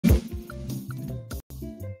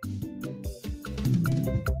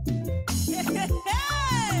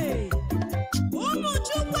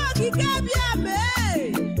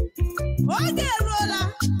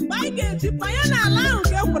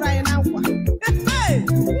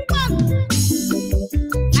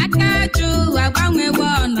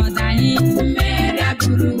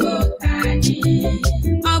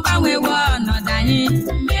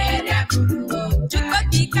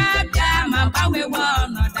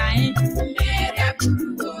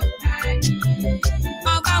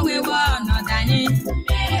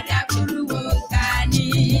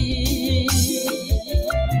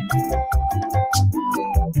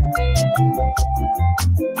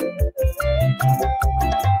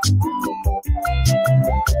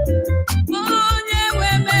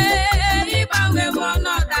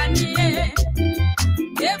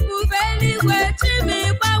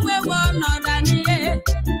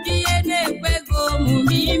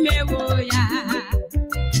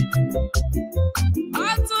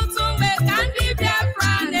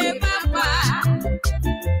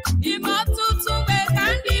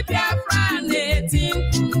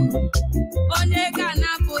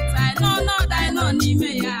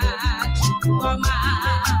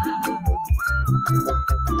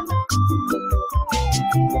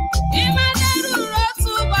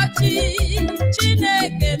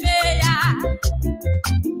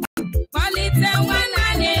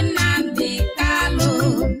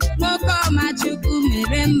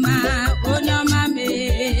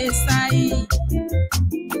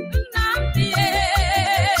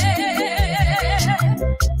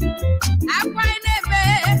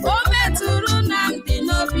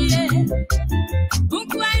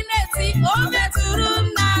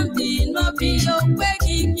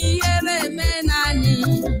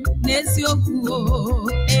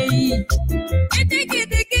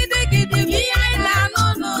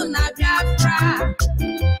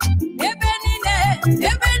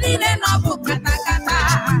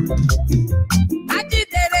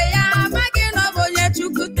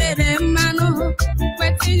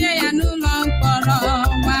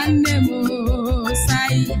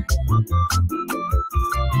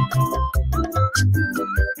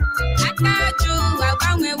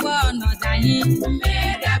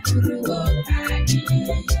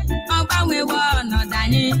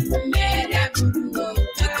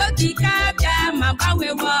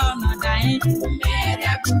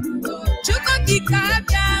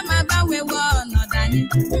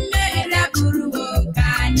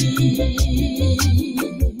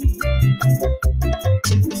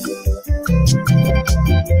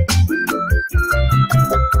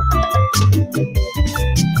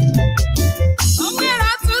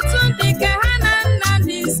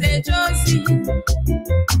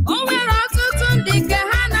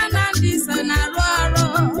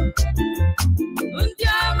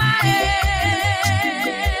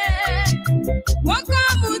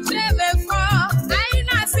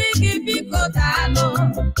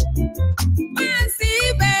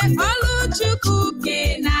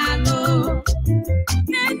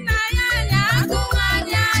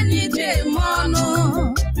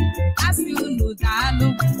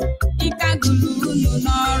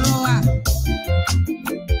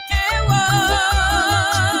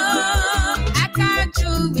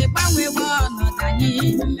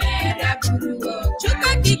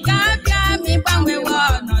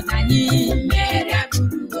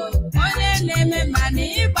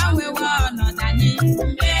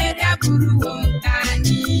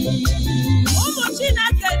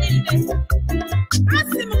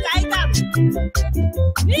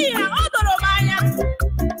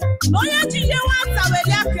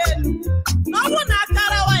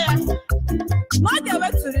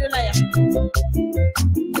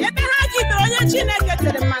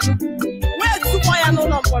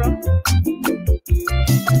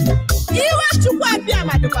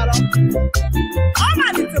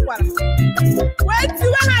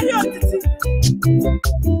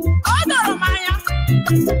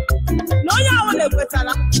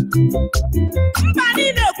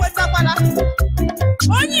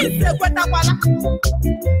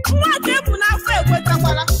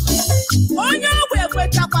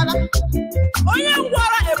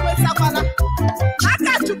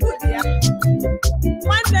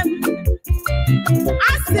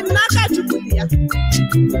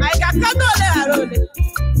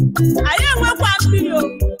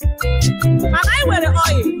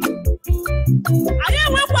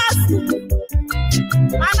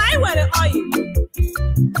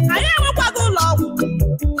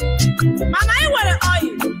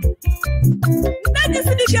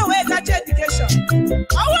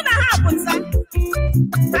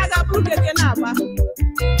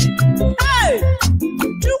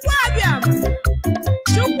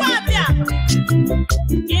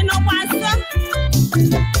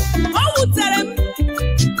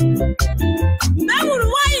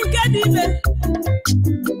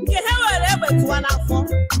Kehewere ebe tuwa n'afọ.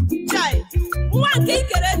 Chai, nwa nke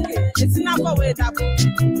ikere eke esi n'afọ wee dapụ.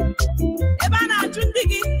 Ebe a na-achụ ndị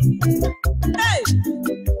gị. Hey!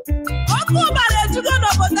 Ọkụ ụbara ejugo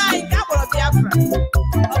n'obodo anyị nke a kpọrọ Biafra.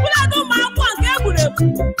 Ọbụladị ụmụ akwụkwọ nke egwuregwu.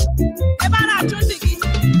 Ebe a na-achụ ndị gị.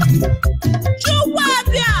 Chukwu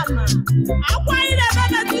abịama. Akwa anyị na-ebe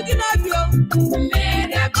metụ gị n'obi o.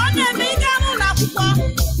 Ọ na-eme ị gaa n'ụlọ akwụkwọ.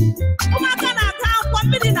 Ụmụaka na-ata akwụkwọ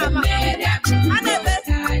mmiri na ama. A na-ebe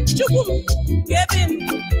Chukwu ga-ebi m.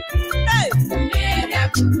 Hey!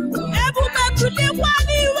 Ebube tulikwa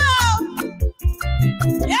n'iwe o.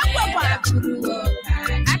 Ekwekwara.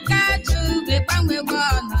 Aka Chukwu gbanwewo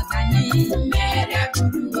ọnọdụ anyị.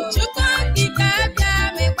 Chukwu okike abịa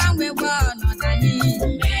megbanwewo ọnọdụ anyị.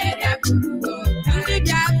 Ndị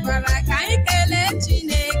Biafra ka anyị kelee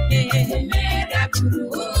Chineke.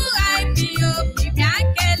 Ụmụ IPOB bịa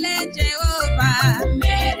kelee Jehova.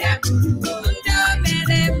 Ndị o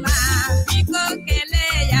mere mma biko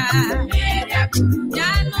kelee ya.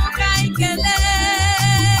 Yanụ ka anyị kelee.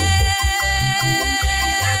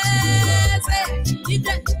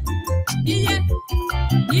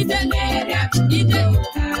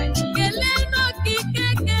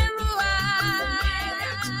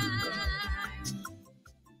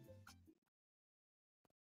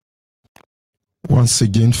 Once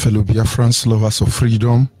again, fellow Biafrans, lovers of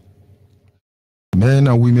freedom, men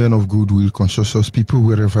and women of goodwill, conscientious people,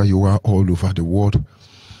 wherever you are all over the world,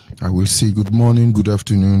 I will say good morning, good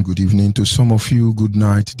afternoon, good evening to some of you, good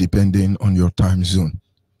night, depending on your time zone.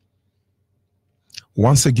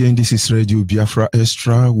 Once again, this is Radio Biafra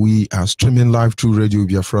Extra. We are streaming live through Radio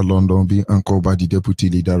Biafra London, being anchored by the Deputy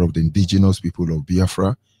Leader of the Indigenous People of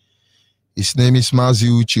Biafra. His name is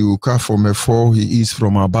Maziu Chiuka from Efo. He is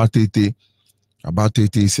from Abatete.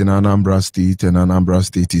 Abatete is in Anambra State, and Anambra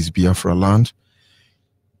State is Biafra land.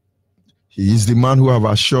 He is the man who have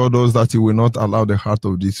assured us that he will not allow the heart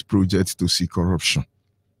of this project to see corruption.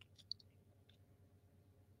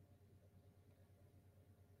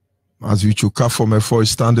 As we Chuka from Efo is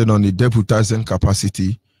standing on a deputizing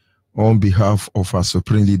capacity on behalf of our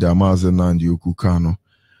Supreme Leader Mazen Nandi Okukano,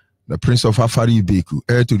 the Prince of Afari Ibeku,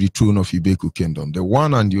 heir to the throne of Ibeku Kingdom, the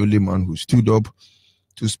one and the only man who stood up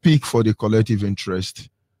to speak for the collective interest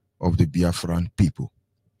of the Biafran people.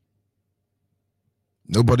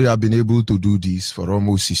 Nobody had been able to do this for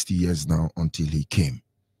almost 60 years now until he came.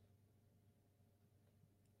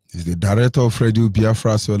 He's the director of Radio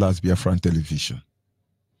Biafra as well as Biafran Television.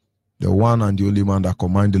 The one and the only man that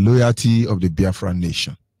commands the loyalty of the Biafran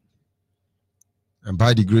nation. And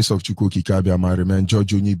by the grace of Chukwu Kikabiam, I remain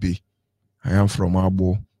George Onyibe. I am from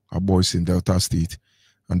Abo. Abo is in Delta State,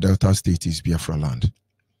 and Delta State is Biafra land.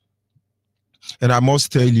 And I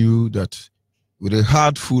must tell you that with a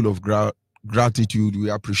heart full of gratitude, we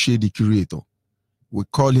appreciate the Creator. We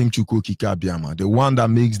call him Chukwu Kikabiama, the one that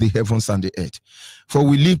makes the heavens and the earth. For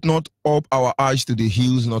we lift not up our eyes to the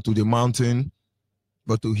hills, nor to the mountain,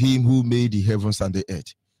 but to him who made the heavens and the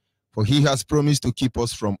earth. For he has promised to keep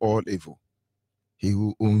us from all evil, he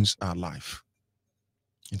who owns our life.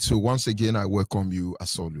 And so once again, I welcome you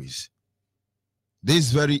as always.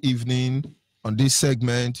 This very evening, on this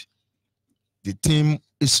segment, the theme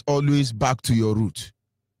is always back to your root.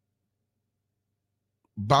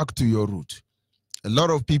 Back to your root. A lot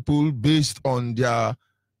of people, based on their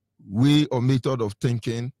way or method of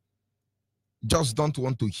thinking, just don't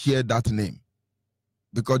want to hear that name,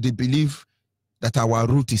 because they believe that our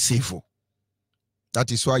root is evil.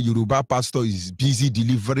 That is why Yoruba pastor is busy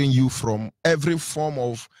delivering you from every form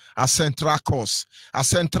of a central cause, a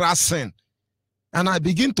central sin. And I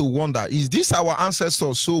begin to wonder, is this our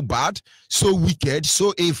ancestors so bad, so wicked,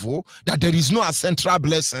 so evil, that there is no central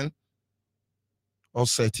blessing? Or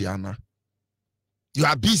Setiana, you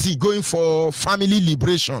are busy going for family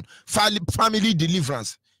liberation, family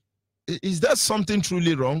deliverance. Is there something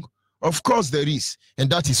truly wrong? Of course there is, and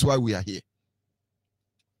that is why we are here.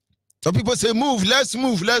 Some people say, move, let's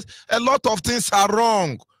move, a lot of things are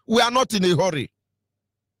wrong. We are not in a hurry.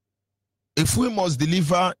 If we must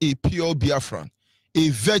deliver a pure Biafran, a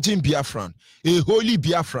virgin Biafran, a holy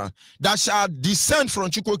Biafran, that shall descend from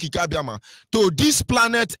Chukwu Kikabiama to this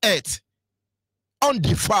planet Earth,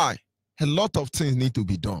 undefiled, a lot of things need to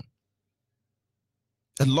be done.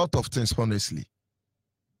 A lot of things, honestly.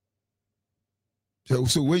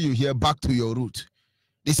 So when you hear back to your root,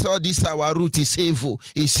 they say, this our root is evil.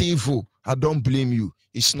 It's evil. I don't blame you.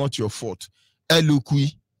 It's not your fault.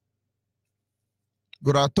 Elukwi.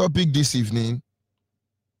 But our topic this evening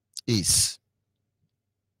is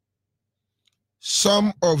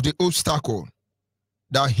some of the obstacles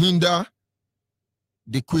that hinder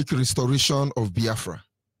the quick restoration of Biafra.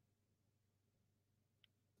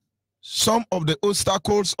 some of the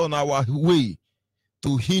obstacles on our way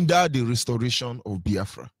to hinder the restoration of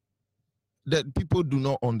Biafra that people do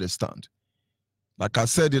not understand. Like I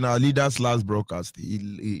said in our leader's last broadcast,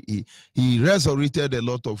 he resurrected a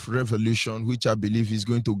lot of revelation, which I believe is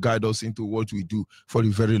going to guide us into what we do for a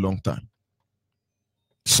very long time.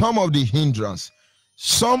 Some of the hindrance,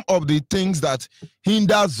 some of the things that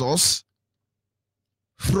hinders us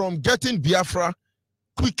from getting Biafra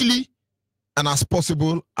quickly and as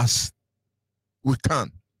possible as we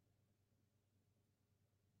can.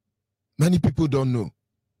 Many people don't know.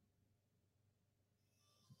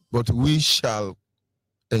 But we shall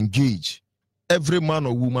engage every man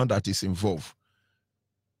or woman that is involved,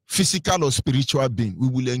 physical or spiritual being. We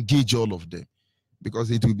will engage all of them, because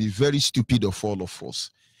it will be very stupid of all of us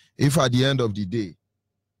if at the end of the day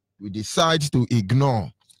we decide to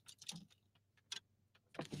ignore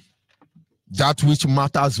that which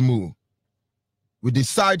matters more. We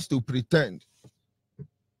decide to pretend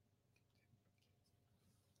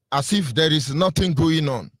as if there is nothing going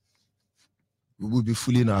on. We will be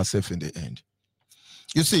fooling ourselves in the end.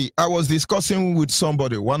 You see, I was discussing with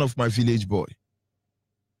somebody, one of my village boy,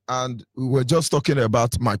 and we were just talking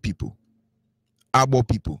about my people, Abo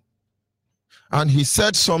people. And he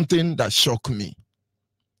said something that shocked me.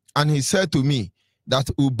 And he said to me that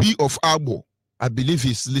Obi of Abo, I believe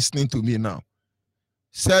he's listening to me now,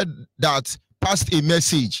 said that, passed a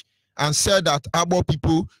message and said that Abo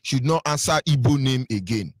people should not answer Igbo name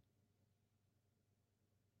again.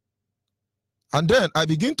 And then I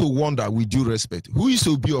begin to wonder, with due respect, who is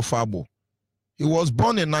Obi of Abo? He was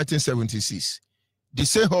born in 1976. The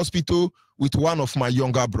same hospital with one of my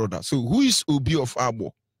younger brothers. So who is Obi of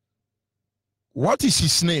Abo? What is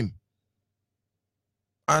his name?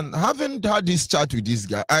 And having had this chat with this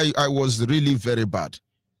guy, I was really very bad.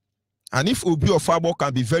 And if Obi of Abo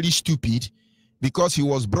can be very stupid because he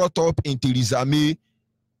was brought up in Tirizame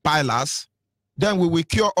Palace, then we will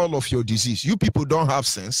cure all of your disease. You people don't have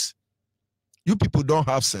sense. You people don't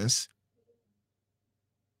have sense.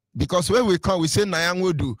 Because when we come, we say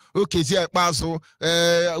Nayangodu,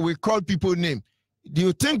 okay, we call people name. Do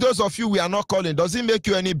you think those of you we are not calling, does it make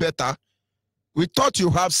you any better? We thought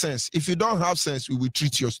you have sense. If you don't have sense, we will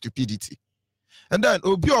treat your stupidity. And then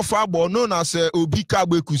Obi of Abo, known as Obi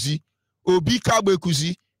Kabekuzi, Obi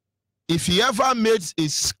Kabekuzi, if he ever made a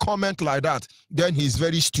comment like that, then he's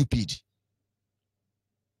very stupid.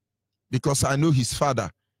 Because I know his father.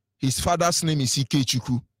 His father's name is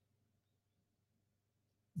Ikechukwu.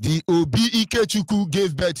 The Obi Ikechukwu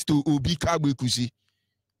gave birth to Obi Kabekuzi.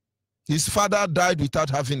 His father died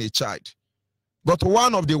without having a child. But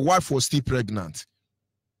one of the wife was still pregnant.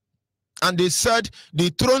 And they said the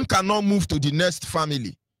throne cannot move to the next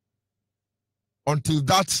family until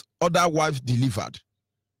that other wife delivered.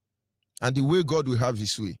 And the way God will have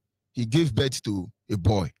his way, he gave birth to a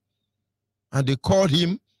boy. And they called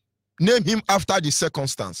him, named him after the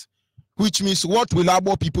circumstance, which means what will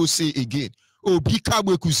Abo people say again? Obi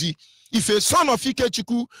Kabekuzi. If a son of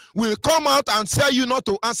Ikechukwu will come out and tell you not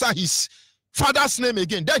to answer his father's name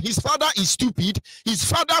again, then his father is stupid. His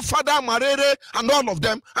father Marere, and all of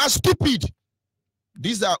them are stupid.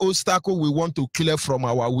 These are obstacles we want to clear from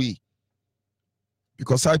our way.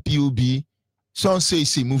 Because IPOB, some say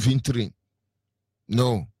it's a moving train.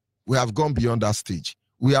 No, we have gone beyond that stage.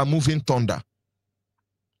 We are moving thunder.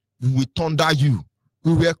 We will thunder you.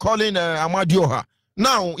 We were calling Amadioha.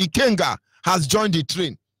 Now Ikenga has joined the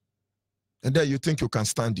train. And then you think you can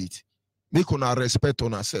stand it. Make on our respect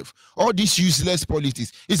on ourselves. All this useless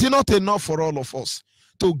politics. Is it not enough for all of us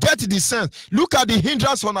to get the sense? Look at the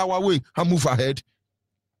hindrance on our way and move ahead.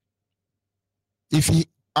 If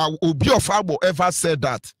Obi of Abo ever said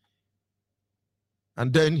that,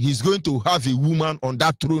 and then he's going to have a woman on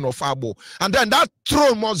that throne of Abo, and then that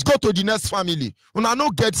throne must go to the next family. When I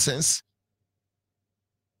don't get sense,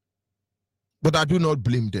 but I do not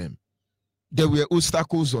blame them. There were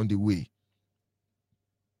obstacles on the way.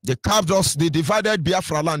 They carved us, they divided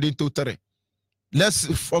Biafra land into three. Let's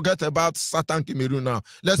forget about Satan Cameroon now.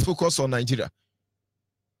 Let's focus on Nigeria.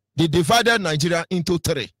 They divided Nigeria into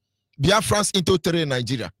three. Biafrans into three in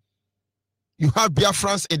Nigeria. You have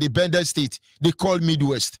Biafrans in the Bendel state, they call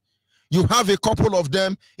Midwest. You have a couple of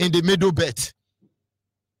them in the Middle Belt.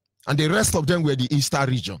 And the rest of them were the Eastern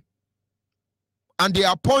region. And they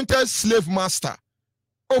appointed slave master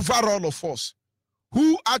over all of us,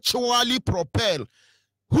 who actually propel,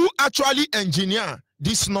 who actually engineer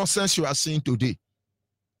this nonsense you are seeing today.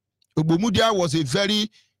 Obomudia was a very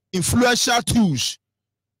influential tool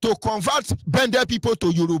to convert Bendel people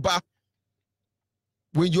to Yoruba.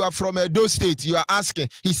 When you are from Edo State, you are asking,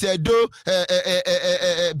 he said,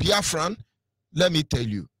 Biafran, let me tell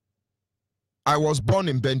you, I was born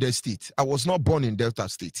in Bende State. I was not born in Delta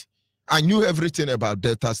State. I knew everything about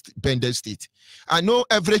Bende State. I know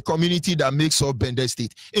every community that makes up Bende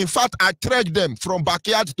State. In fact, I trek them from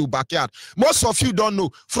backyard to backyard. Most of you don't know.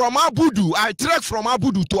 From Abudu, I trek from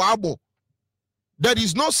Abudu to Abo. There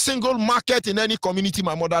is no single market in any community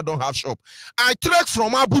my mother don't have shop. I trek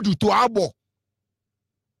from Abudu to Abo.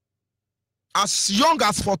 As young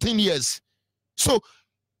as 14 years. So,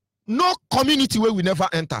 no community where we never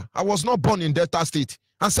enter. I was not born in Delta State.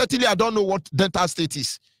 And certainly I don't know what Delta State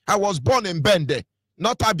is. I was born in Bende,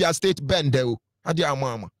 not Abia State, Bende.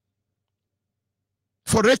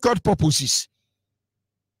 For record purposes,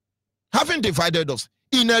 having divided us,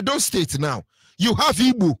 in Edo State now, you have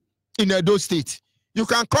Igbo in Edo State. You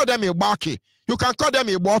can call them Ibaki. You can call them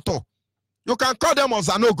Iboto. You can call them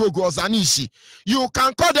Ozanogogo, Ozanishi. You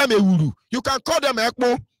can call them Euru. You can call them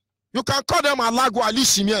Ekmo. You can call them Alago,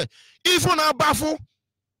 Alishimie. Even Abafu,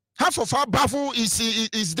 half of Abafu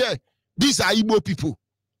is there. These are Igbo people.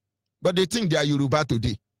 But they think they are Yoruba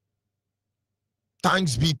today.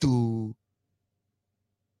 Thanks be to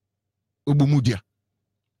Ubumudia.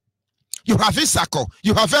 You have Isako,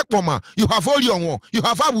 you have Ekpoma, you have Olionwo, you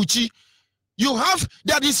have Abuchi. You have,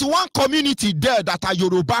 there is one community there that are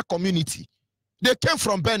Yoruba community. They came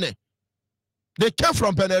from Benin. They came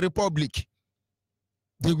from Benin Republic.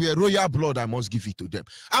 They were royal blood, I must give it to them.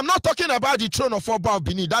 I'm not talking about the throne of Oba of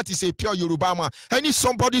Benin. That is a pure Yoruba man. Any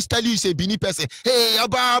somebody's telling you it's a Benin person, hey,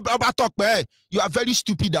 Oba talk, you are very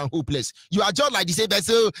stupid and hopeless. You are just like the same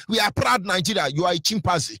person, we are proud Nigeria. You are a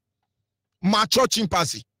chimpanzee. Mature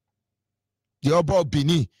chimpanzee. The Oba of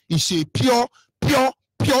Benin is a pure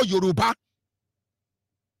Yoruba.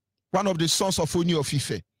 One of the sons of Oni of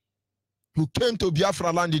Ife, who came to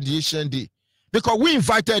Biafra land in the ancient day. Because we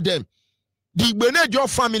invited them. The Benejo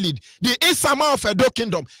family, the Isama of Edo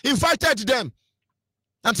Kingdom, invited them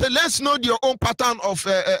and said, let's know your own pattern of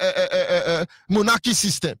monarchy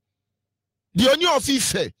system. The Oni of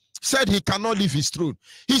Ife said he cannot leave his throne.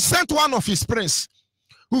 He sent one of his prince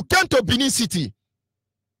who came to Benin City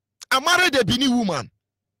and married a Benin woman.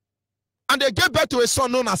 And they gave birth to a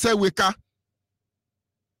son known as Eweka.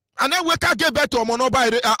 And then Weka gave birth to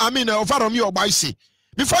Omonoba, Ovaromi Obaisi.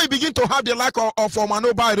 Before you begin to have the like of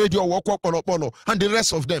Omanoba Radio, Woko, and the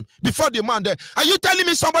rest of them. Before the man there. Are you telling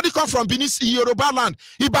me somebody come from Benin, Yoruba land,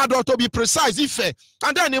 Ibadan to be precise, Ife,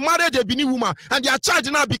 and then he married a Benin woman, and their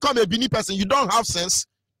child now become a Benin person? You don't have sense.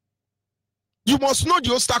 You must know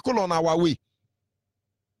the obstacle on our way.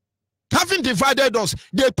 Having divided us,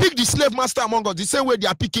 they pick the slave master among us the same way they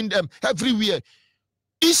are picking them everywhere.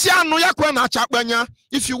 If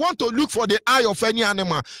you want to look for the eye of any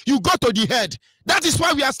animal, you go to the head. That is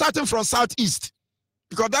why we are starting from southeast.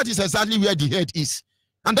 Because that is exactly where the head is.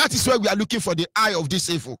 And that is where we are looking for the eye of this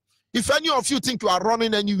evil. If any of you think you are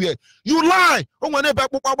running anywhere, you lie. So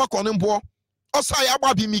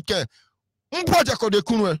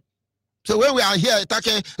when we are here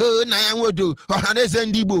attacking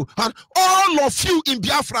all of you in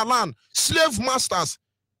Biafra land, slave masters,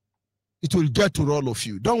 it will get to all of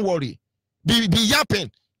you. Don't worry. Be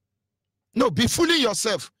yapping. No, be fooling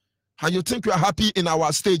yourself. And you think you are happy in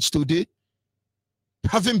our stage today?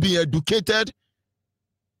 Having been educated.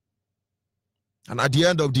 And at the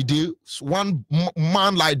end of the day, one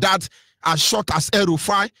man like that, as short as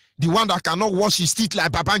Erufai, the one that cannot wash his teeth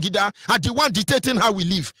like Babangida, and the one dictating how we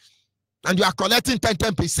live. And you are collecting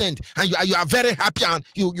 10%, and you are very happy and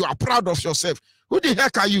you are proud of yourself. Who the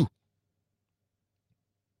heck are you?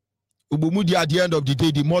 Ubumudi, at the end of the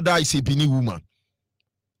day, the mother is a Benin woman.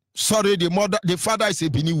 Sorry, the father is a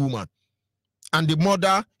Benin woman. And the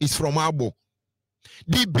mother is from Abo.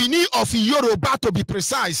 The Benin of Yoruba, to be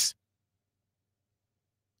precise.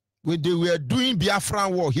 When they were doing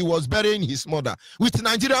Biafran war, he was burying his mother with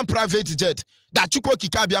Nigerian private jet that Chuko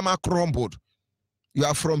Kikabiama crumbled. You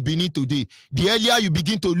are from Benin today. The earlier you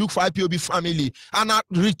begin to look for IPOB family and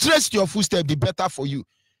retrace your footsteps, the better for you.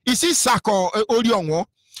 Is it Sako Orionwo?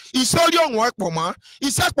 Is Orionwo Ekpoma?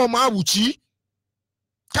 Is Ekpoma Awuchi?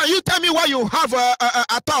 Can you tell me why you have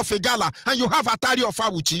Ata of Egala and you have Atari of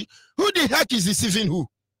Awuchi? Who the heck is deceiving who?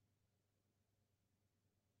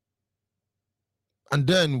 And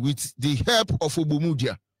then with the help of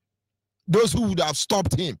Ubumudia, those who would have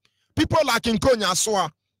stopped him, people like Nkonya Aswa,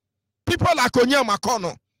 people like Onya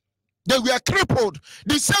Makono, they were crippled.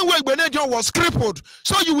 The same way Benedion was crippled.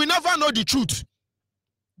 So you will never know the truth.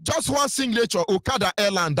 Just one signature, Okada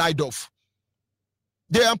Airline died off.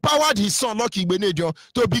 They empowered his son, Lucky Benedion,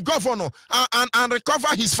 to be governor and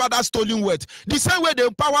recover his father's stolen wealth. The same way they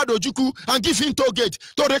empowered Ojuku and give him toll gate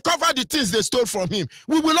to recover the things they stole from him.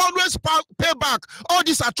 We will always pay back all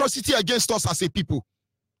this atrocity against us as a people.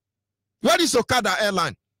 Where is Okada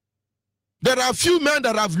Airline? There are a few men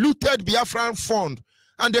that have looted Biafran fund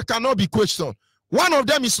and they cannot be questioned. One of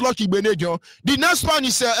them is Lucky Benejo. The next one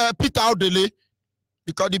is Peter Odele,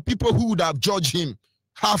 because the people who would have judged him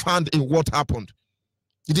have hand in what happened.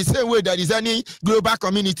 In the same way there is any global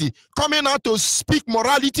community coming out to speak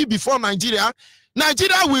morality before Nigeria,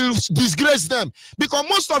 Nigeria will disgrace them because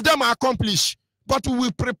most of them are accomplished, but we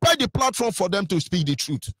will prepare the platform for them to speak the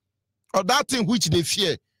truth. Or that thing which they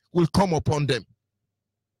fear will come upon them.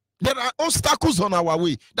 There are obstacles on our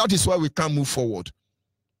way. That is why we can't move forward.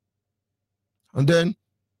 And then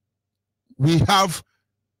we have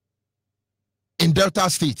in Delta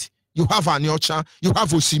State, you have Anyocha, you have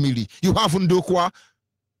Osimiri, you have Ndokwa,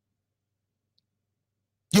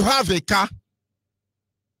 you have Eka.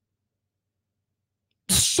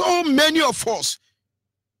 So many of us.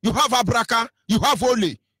 You have Abraka, you have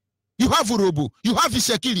Ole, you have Urobo, you have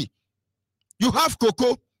Isekiri, you have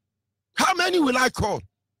Koko. How many will I call?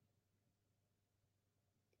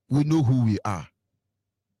 We know who we are.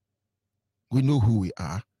 We know who we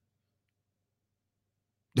are.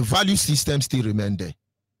 The value system still remains there.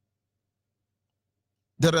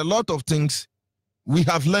 There are a lot of things we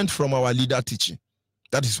have learned from our leader teaching.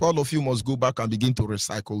 That is, all of you must go back and begin to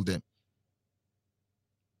recycle them.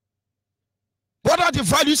 What are the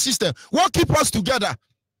value system? What keeps us together?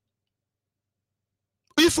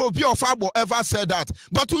 If Obi of Abo ever said that,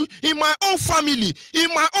 but in my own family,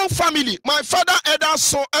 my father, elder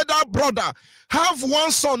son, elder brother, have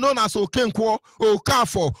one son known as Okenkwo,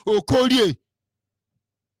 Okafo, Okorie.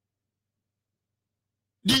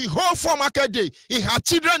 The whole 4 market day, he had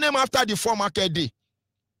children named after the 4 market day.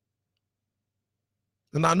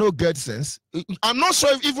 And I know get sense. I'm not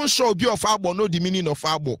sure if even sure Obi of Abo know the meaning of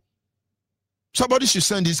Abo. Somebody should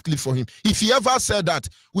send this clip for him. If he ever said that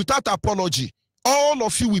without apology, all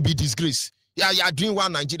of you will be disgraced. Yeah, you are doing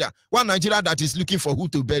one Nigeria that is looking for who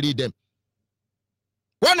to bury them.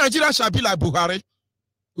 One Nigeria shall be like Buhari.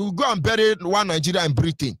 We will go and bury one Nigeria in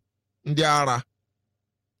Britain, in the Ara.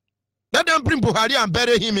 Let them bring Buhari and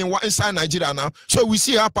bury him inside Nigeria now, so we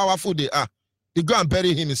see how powerful they are. They go and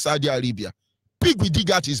bury him in Saudi Arabia. Pig will dig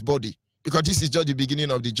out his body, because this is just the beginning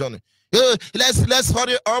of the journey. Let's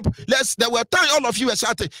hurry up. There were times all of you were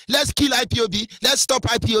shouting, let's kill IPOB, let's stop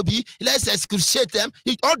IPOB, let's excruciate them.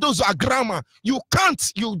 All those are grammar. You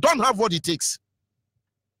don't have what it takes.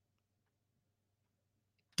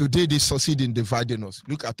 Today they succeed in dividing us.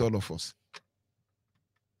 Look at all of us.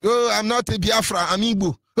 Oh, I'm not a Biafra, I'm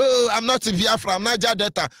Igbo. Oh, I'm not a Biafra, I'm Niger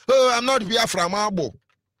Delta. Oh, I'm not Biafra, I'm Abo.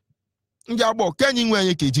 Njabo, kenyi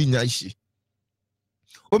nwenye keji nyaishi.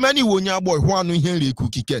 Omeni wonya boy wanu henry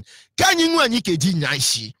kukiken. Kenyi nwenye keji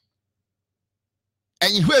nyaishi.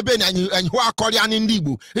 Enyi hwebe na enyi hwa Korean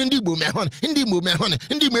Ndibo mehone, Ndibo mehone,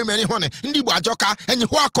 Ndibo mehone, Ndibo ajoka, enyi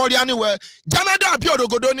hwa Korean we. Janada abi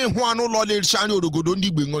orogodo ni hwanu lole shani orogodo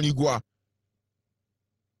Ndibo ngoni gwa.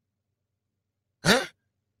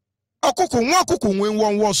 Okuku nwa okuku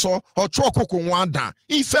nwe nwo so, otu okuku nwa da.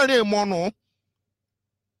 Ifere mono.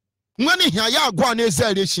 Nwani hia ya agwa na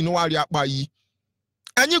ezere shi no wari akpa yi.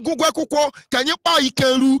 Enyi gugwe kuko kenyi pa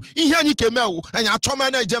ikeru ihe anyi kemewu, enyi achoma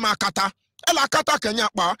na ejem akata. Ela kata kenya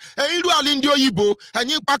pa, iru ali ndi oyibo,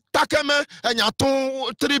 enyi takeme, enyi atun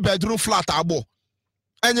 3-bedroom flat abo.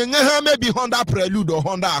 Enyi ngehe maybe Honda Prelude or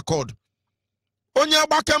Honda Accord. Onye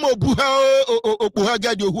agbakeme obuhe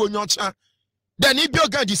gedi ohu onye ọcha. Then if you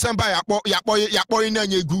get December yakpo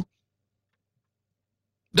inanyegu.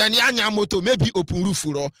 Then yanya moto maybe open roof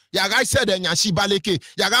ro. Yaga said enyashi baleke,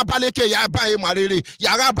 yaga baleke ya baye marere,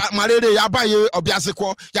 yaga marere ya baye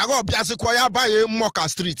obiasekwo, yaga obiasekwo ya baye Moka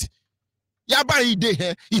Street. Ya baye ide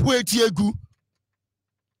he, ihu eti egu.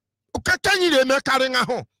 Okakanyi le me karenga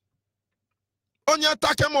ho. Onye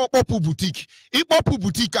takeme okpopu boutique, ikpopu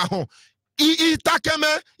boutique ahụ. Itakeme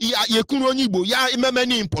yekuru Onyibo ya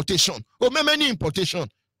memeni importation. O memeni importation.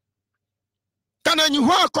 Kana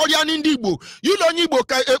nyuwa Korean Ndibo, yulo Onyibo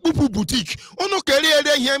ka ekpupu boutique. Onu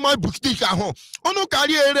kere ihe ma boutique ahụ. Onu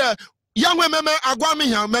kare ya nwe meme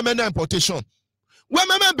agwami ya memeni importation. We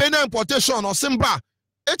meme bene importation o simba.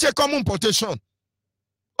 Eche common importation.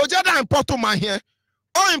 Ojada importu ma here.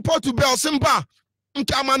 O importu be o simba.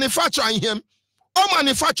 Nka manufacture here. O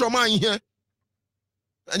manufacture ma here.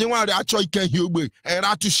 Anyone that actually can hear me, and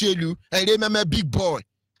I to share you, and remember big boy,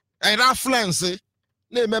 and I flance,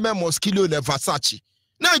 remember Moschino le Versace.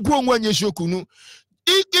 Now go when you show kunu.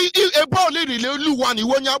 A ball lady, little one, you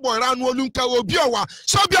want your boy around Wolunka or Biowa,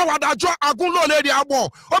 so Biowa that draw a good lady abo,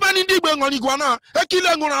 or many Dibu on Iguana, a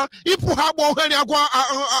kilangona, Ipu Habo, and Agua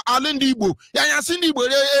Alendibu,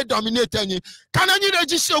 Yasindibu dominating you. Can I need a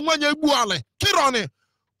gist when you buale? Kirone,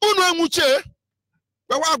 Uno Muche.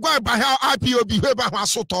 But what go by how IPOB we ba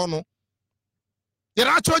so tono.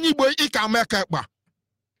 Iracho Onyibe ika meka ba.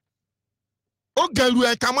 Ogaru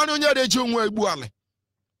en kamano nya rejo nwa egbu ale.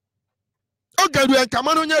 Ogaru en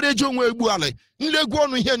kamano nya rejo nwa egbu ale. Nlegu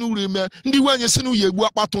onu ihe nu reme ndi wanye si nu ye egbu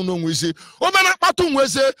akpato no nweze. O mena akpato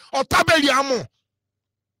nweze otabeli amo.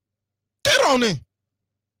 Kironi.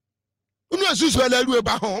 Unu esusu elelu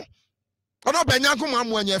eba ho. Ono benya goma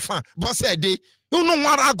mo enye fa bosede. Unu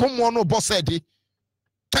nwara agomo no bosede.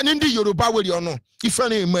 Kani ndi Yoruba weri ono. Ife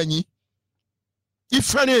na emanyi.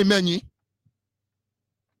 Ife na emanyi.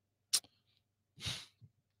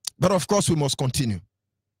 But of course, we must continue.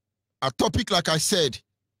 Our topic, like I said,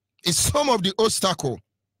 is some of the obstacles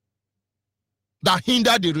that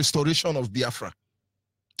hinder the restoration of Biafra.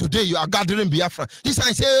 Today, you are gathering Biafra. This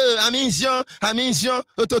one say, oh, I'm in Zion.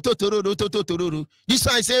 This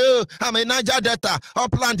one say, oh, I'm in Niger Delta,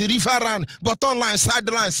 upland, river run, bottom line,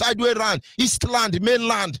 sideway run, east land,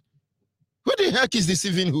 mainland. Who the heck is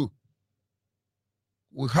deceiving who?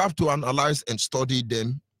 We have to analyze and study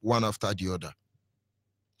them one after the other.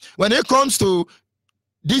 When it comes to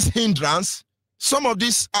this hindrance, some of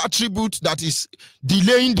these attributes that is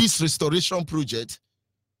delaying this restoration project,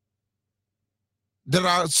 there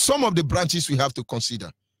are some of the branches we have to consider.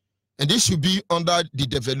 And this should be under the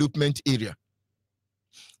development area.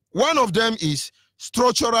 One of them is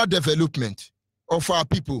structural development of our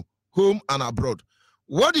people, home and abroad.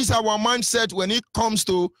 What is our mindset when it comes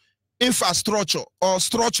to infrastructure or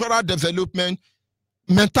structural development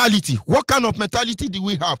mentality? What kind of mentality do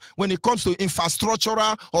we have when it comes to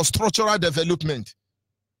infrastructural or structural development?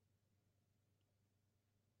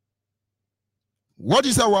 What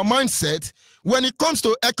is our mindset when it comes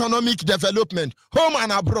to economic development, home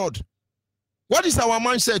and abroad? What is our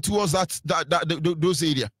mindset towards those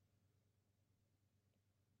areas?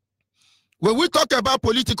 When we talk about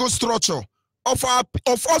political structure of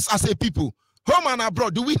us as a people, home and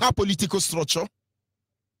abroad, do we have political structure?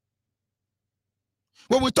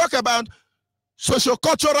 When we talk about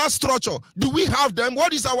socio-cultural structure, do we have them?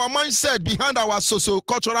 What is our mindset behind our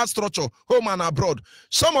socio-cultural structure, home and abroad?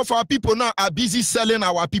 Some of our people now are busy selling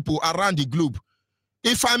our people around the globe.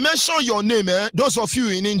 If I mention your name, those of you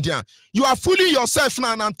in India, you are fooling yourself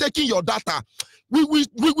now and I'm taking your data. We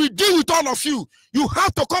deal with all of you. You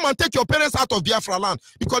have to come and take your parents out of Biafra land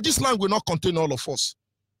because this land will not contain all of us.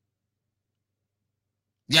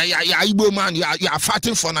 Yeah, Igbo man, you are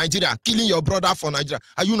fighting for Nigeria, killing your brother for Nigeria.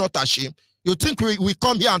 Are you not ashamed? You think we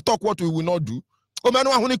come here and talk what we will not do? Don't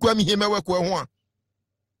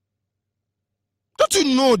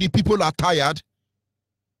you know the people are tired?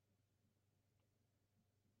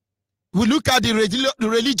 We look at the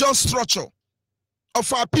religious structure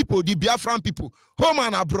of our people, the Biafran people, home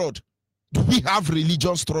and abroad. Do we have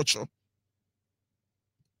religious structure?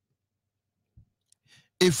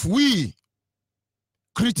 If we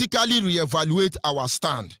critically reevaluate our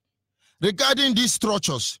stand regarding these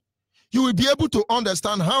structures, you will be able to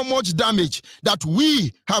understand how much damage that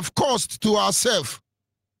we have caused to ourselves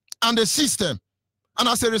and the system. And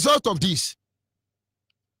as a result of this,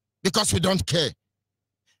 because we don't care,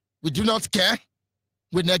 we do not care,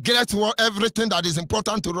 we neglect everything that is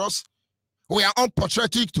important to us, we are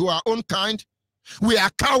unpatriotic to our own kind, we are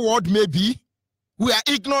coward maybe, we are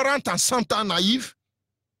ignorant and sometimes naive,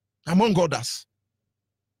 among others.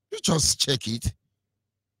 You just check it.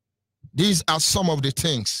 These are some of the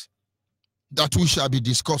things that we shall be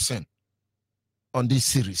discussing on this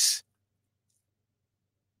series.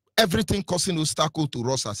 Everything causing obstacle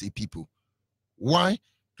to us as a people. Why?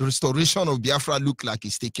 The restoration of Biafra look like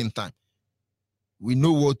it's taking time. We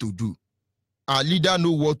know what to do. Our leader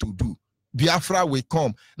know what to do. Biafra will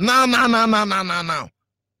come. Now.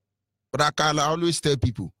 But I can always tell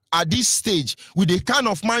people, at this stage, with the kind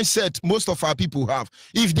of mindset most of our people have,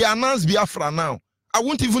 if they announce Biafra now, I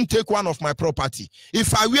won't even take one of my property.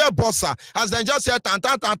 If I wear bossa, as they just said,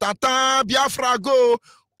 Biafra go,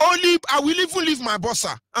 only I will even leave my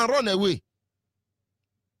bossa and run away.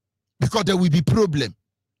 Because there will be problem.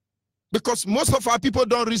 Because most of our people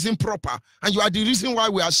don't reason proper, and you are the reason why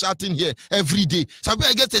we are shouting here every day. Some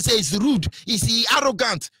people get to say it's rude, it's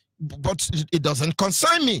arrogant, but it doesn't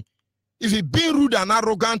concern me. If it's being rude and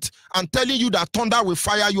arrogant and telling you that thunder will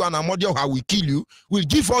fire you and Amodio will kill you, will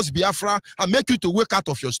give us Biafra and make you to wake out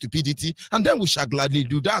of your stupidity, and then we shall gladly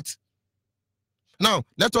do that. Now,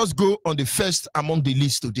 let us go on the first among the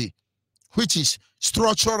list today, which is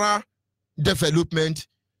structural development,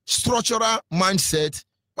 structural mindset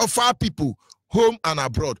of our people, home and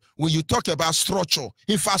abroad. When you talk about structure,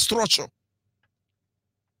 infrastructure,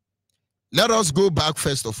 let us go back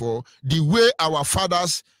first of all, the way our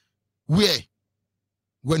fathers were.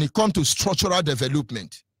 when it comes to structural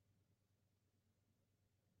development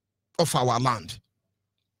of our land.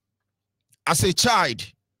 As a child,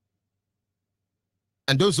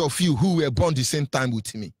 and those of you who were born the same time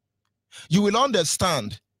with me, you will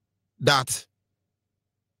understand that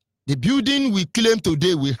the building we claim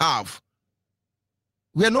today we have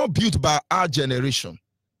were not built by our generation.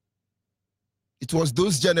 It was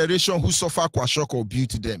those generations who suffered kwashiorkor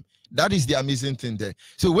built them. That is the amazing thing there.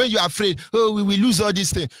 So when you're afraid, oh, we will lose all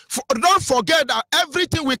these things, don't forget that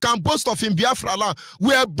everything we can boast of in Biafra land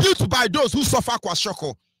were built by those who suffer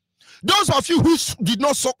kwashiorkor. Those of you who did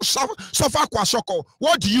not suffer kwashiorkor,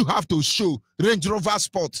 what do you have to show? Range Rover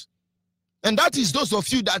Sport. And that is those of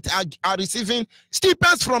you that are receiving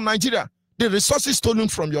stipends from Nigeria, the resources stolen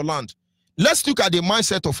from your land. Let's look at the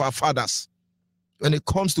mindset of our fathers when it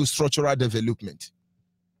comes to structural development.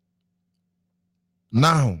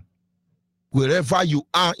 Now, wherever you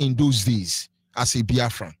are in those days as a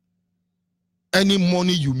Biafran, any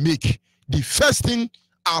money you make, the first thing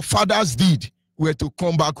our fathers did were to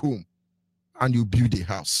come back home and you build a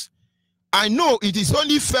house. I know it is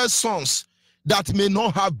only first sons that may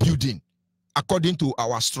not have building according to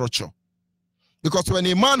our structure. Because when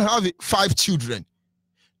a man has 5 children,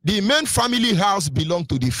 the main family house belongs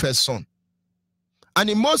to the first son. And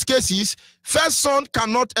in most cases, first son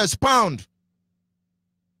cannot expound.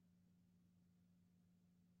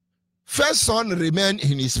 First son remains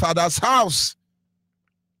in his father's house.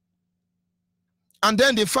 And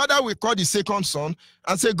then the father will call the second son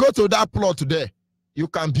and say, go to that plot there. You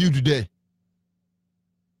can build there.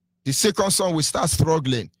 The second son will start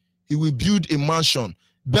struggling. He will build a mansion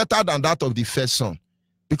better than that of the first son.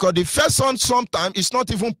 Because the first son sometimes is not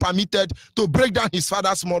even permitted to break down his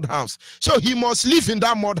father's mud house. So he must live in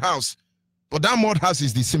that mud house. But that mud house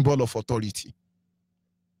is the symbol of authority.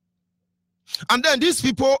 And then these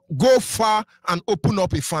people go far and open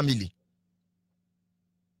up a family.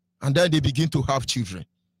 And then they begin to have children.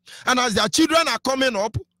 And as their children are coming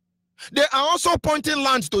up, they are also pointing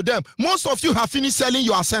land to them. Most of you have finished selling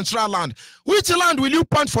your ancestral land. Which land will you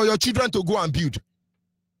point for your children to go and build?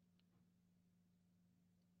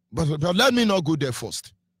 But let me not go there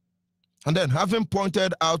first. And then having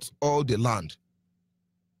pointed out all the land,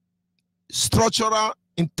 structural,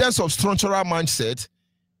 in terms of structural mindset,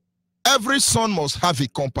 every son must have a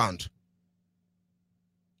compound.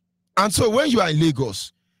 And so when you are in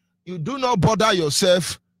Lagos, you do not bother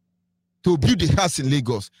yourself to build a house in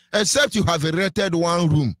Lagos, except you have a rented one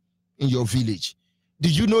room in your village.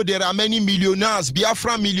 Did you know there are many millionaires,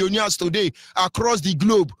 Biafra millionaires today across the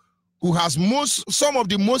globe, who has some of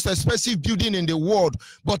the most expensive building in the world,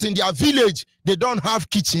 but in their village, they don't have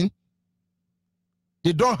kitchen.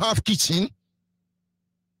 They don't have kitchen.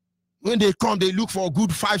 When they come, they look for a good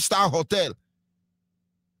 5-star hotel.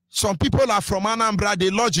 Some people are from Anambra, they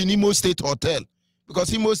lodge in Imo State Hotel,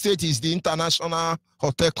 because Imo State is the international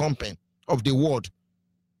hotel company of the world.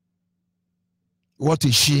 What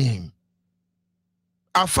a shame.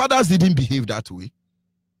 Our fathers didn't behave that way.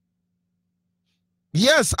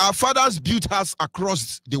 Yes, our fathers built houses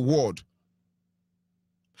across the world.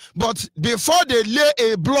 But before they lay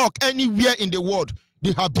a block anywhere in the world,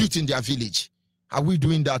 they have built in their village. Are we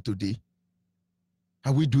doing that today?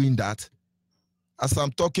 Are we doing that? As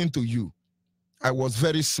I'm talking to you, I was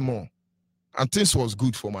very small, and things was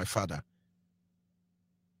good for my father.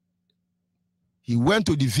 He went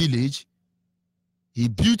to the village. He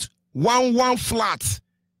built one flat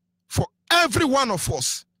for every one of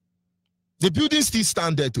us. The building still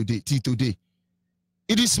stand there today, till today.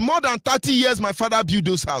 It is more than 30 years my father built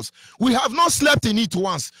those houses. We have not slept in it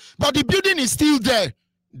once, but the building is still there.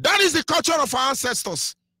 That is the culture of our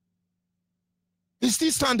ancestors. It's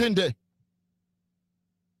still standing there.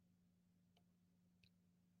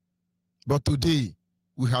 But today,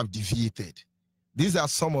 we have deviated. These are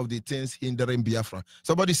some of the things hindering Biafra.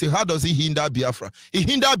 Somebody say, how does he hinder Biafra? He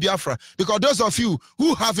hinders Biafra because those of you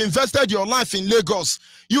who have invested your life in Lagos,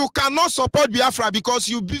 you cannot support Biafra because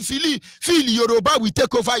you feel Yoruba will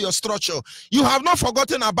take over your structure. You have not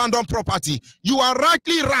forgotten abandoned property. You are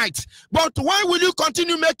rightly right. But why will you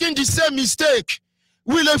continue making the same mistake?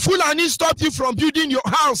 Will a Fulani stop you from building your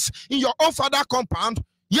house in your own father compound?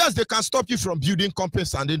 Yes, they can stop you from building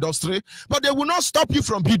companies and industry, but they will not stop you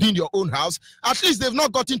from building your own house. At least they've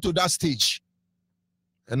not gotten to that stage.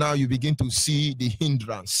 And now you begin to see the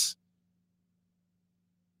hindrance.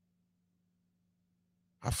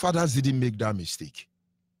 Our fathers didn't make that mistake.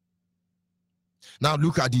 Now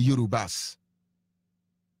look at the Yorubas.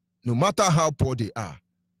 No matter how poor they are,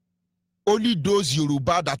 only those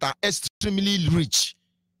Yoruba that are extremely rich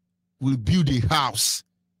will build a house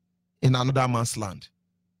in another man's land.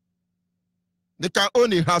 They can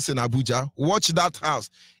own a house in Abuja. Watch that house.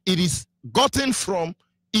 It is gotten from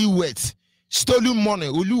Iwet, stolen money,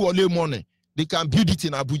 Oluwole money. They can build it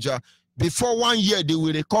in Abuja. Before 1 year, they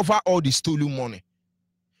will recover all the stolen money.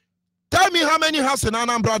 Tell me how many houses in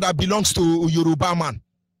Anambra that belongs to Yoruba man.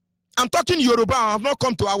 I'm talking Yoruba. I have not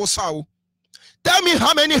come to Awusa. Tell me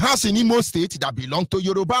how many houses in Imo State that belong to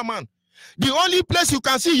Yoruba man. The only place you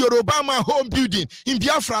can see Yoruba man home building in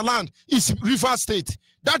Biafra land is River State.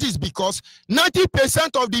 That is because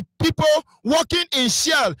 90% of the people working in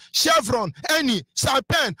Shell, Chevron, Eni,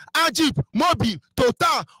 Saipem, Ajib, Mobil,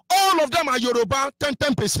 Total, all of them are Yoruba,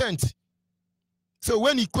 10%. So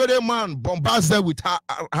when Ikwere man bombards them with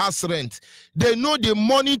house rent, they know the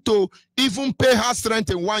money to even pay house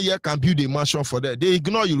rent in 1 year can build a mansion for them. They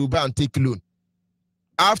ignore Yoruba and take loan.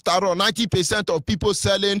 After all, 90% of people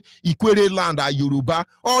selling Ikwere land are Yoruba,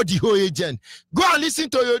 all the whole agent. Go and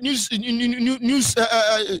listen to your news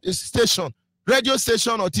station, radio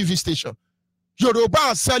station or TV station. Yoruba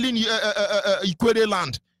are selling Ikwere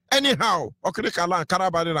land. Anyhow, Okrika land,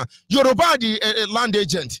 Karabari land. Yoruba are the land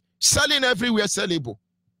agent, selling everywhere sellable.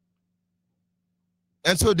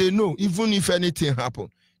 And so they know, even if anything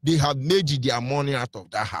happens, they have made their money out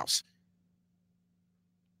of that house.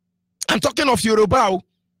 I'm talking of Yoruba.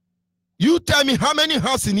 You tell me how many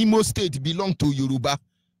houses in Imo State belong to Yoruba,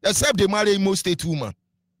 except they marry Imo State woman.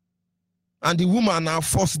 And the woman now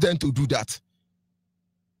forced them to do that.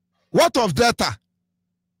 What of Delta?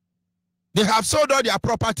 They have sold all their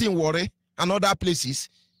property in Warri and other places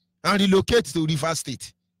and relocate to River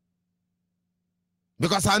State.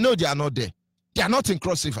 Because I know they are not there. They are not in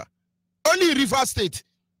Cross River. Only River State,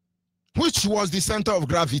 which was the center of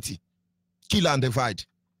gravity, kill and divide.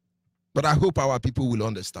 But I hope our people will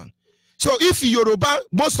understand. So if Yoruba,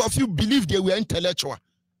 most of you believe they were intellectual,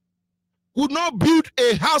 would not build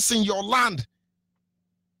a house in your land,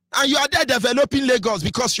 and you are there developing Lagos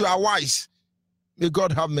because you are wise, may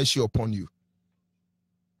God have mercy upon you.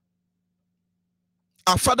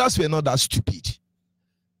 Our fathers were not that stupid.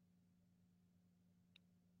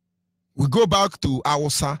 We go back to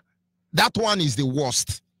Awusa. That one is the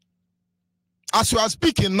worst. As we are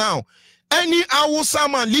speaking now, any Awusa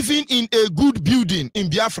man living in a good building in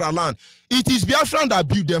Biafra land, it is Biafran that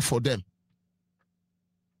built them for them.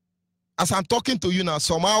 As I'm talking to you now,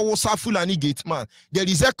 some Awusa Fulani gate man, there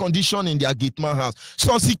is a condition in their gate man house.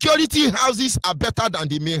 Some security houses are better than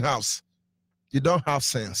the main house. You don't have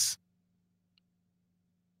sense.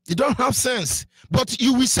 You don't have sense. But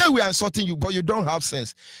you will say we are insulting you, but you don't have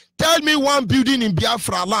sense. Tell me one building in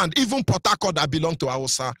Biafra land, even Port Harcourt that belong to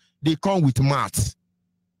Awusa, they come with mats.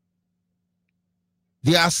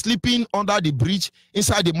 They are sleeping under the bridge,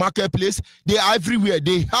 inside the marketplace. They are everywhere.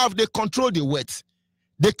 They control the wealth.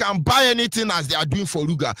 They can buy anything as they are doing for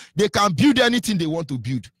Ruga. They can build anything they want to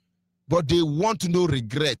build. But they want no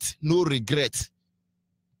regret. No regret.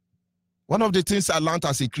 One of the things I learned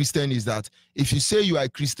as a Christian is that if you say you are a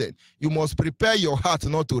Christian, you must prepare your heart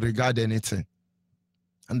not to regard anything.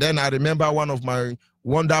 And then I remember one of my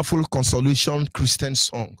wonderful consolation Christian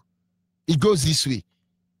song. It goes this way.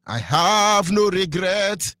 I have no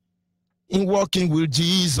regret in walking with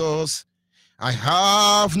Jesus. I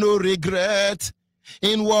have no regret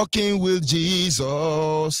in walking with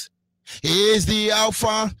Jesus. He is the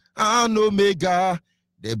Alpha and Omega,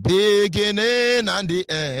 the beginning and the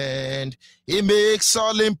end. He makes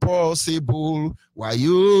all impossible while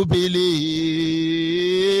you believe.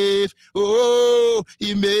 Oh,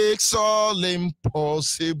 he makes all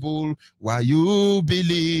impossible while you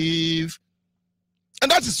believe. And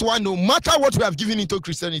that is why no matter what we have given into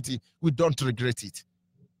Christianity, we don't regret it.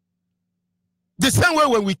 The same way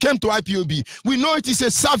when we came to IPOB, we know it is a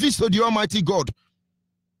service to the Almighty God.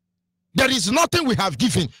 There is nothing we have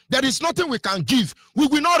given. There is nothing we can give. We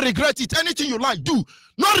will not regret it. Anything you like, do.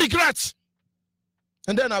 No regrets.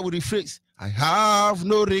 And then I will rephrase. I have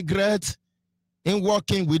no regret in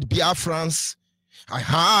working with Biafrans. I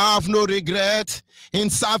have no regret in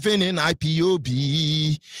serving in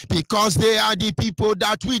IPOB because they are the people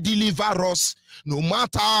that will deliver us no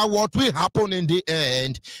matter what will happen in the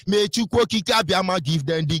end. May Chukwokika Biama give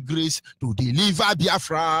them the grace to deliver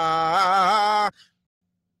Biafra.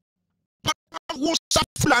 But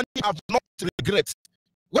Fulani have not regret.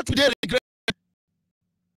 What do they regret?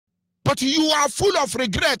 But you are full of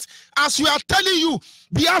regret as we are telling you,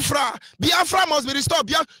 Biafra must be restored.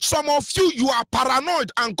 Some of you are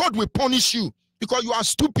paranoid and God will punish you because you are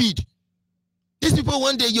stupid. These people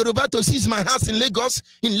want the Yoruba to seize my house in Lagos,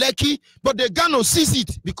 in Lekki, but they cannot seize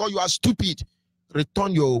it because you are stupid.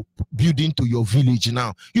 Return your building to your village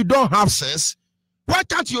now. You don't have sense. Why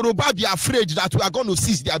can't Yoruba be afraid that we are going to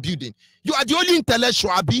seize their building? You are the only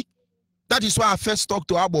intellectual, Abi, That is why I first talked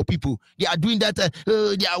to Abo people. They are doing that.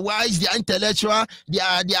 They are wise, they are intellectual, they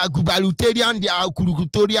are gubalutarian, they are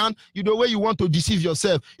kurukutorian. You know, when you want to deceive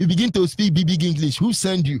yourself, you begin to speak big English. Who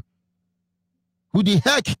sent you? Who the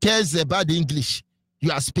heck cares about the English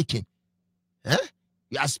you are speaking? Eh?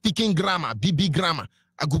 You are speaking grammar, BB grammar.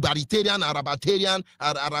 A gubalutarian, Arabatarian,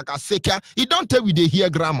 Arakaseka. It don't tell we they hear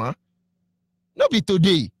grammar. Not be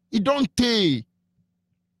today. It don't tell.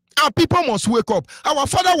 Our people must wake up. Our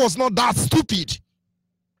father was not that stupid.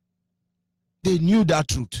 They knew that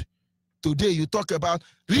truth. Today you talk about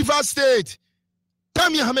River State.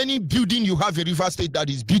 Tell me how many buildings you have in River State that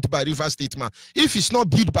is built by River State man. If it's not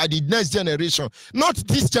built by the next generation, not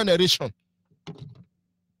this generation.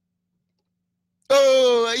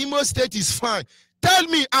 Oh, Imo State is fine. Tell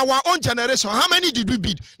me our own generation, how many did we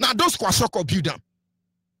build? Now those Kwashoko build them.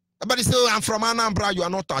 But they say, oh, I'm from Anambra, you are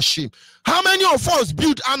not ashamed. How many of us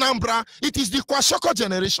built Anambra? It is the Kwashoko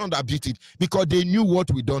generation that built it because they knew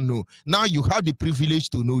what we don't know. Now you have the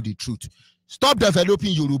privilege to know the truth. Stop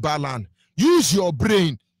developing Yoruba land. Use your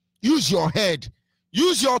brain, use your head,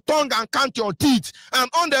 use your tongue and count your teeth and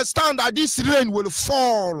understand that this rain will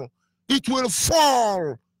fall. It will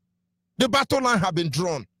fall. The battle line has been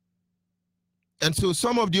drawn. And so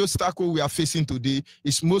some of the obstacles we are facing today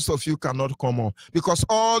is most of you cannot come on because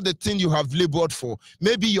all the things you have labored for,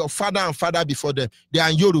 maybe your father and father before them, they are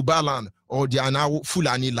in Yoruba land or they are now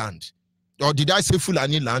Fulani land. Or did I say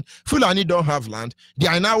Fulani land? Fulani don't have land. They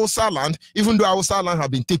are in Hausa land, even though Hausa land have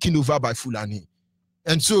been taken over by Fulani.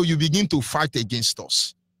 And so you begin to fight against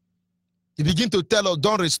us. You begin to tell us,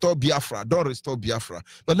 don't restore Biafra, don't restore Biafra.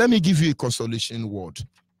 But let me give you a consolation word.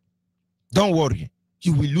 Don't worry,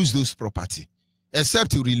 you will lose those property.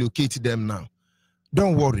 Except to relocate them now.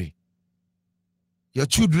 Don't worry. Your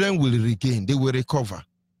children will regain. They will recover.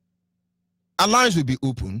 Our lines will be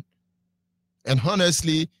open. And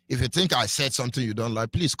honestly, if you think I said something you don't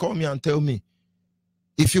like, please call me and tell me.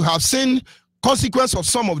 If you have seen consequence of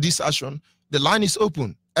some of this action, the line is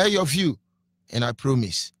open. Air your view. And I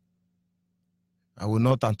promise, I will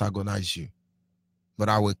not antagonize you, but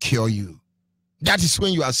I will cure you. That is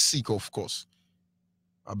when you are sick, of course.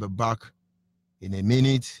 I'll be back in a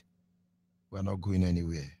minute. We're not going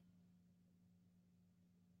anywhere.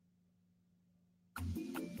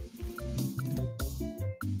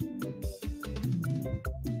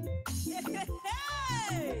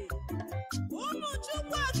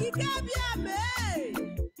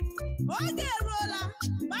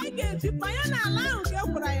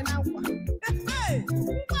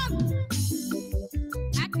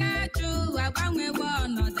 Akaju agbanwewo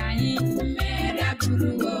ọnọdụ anyị, mmeri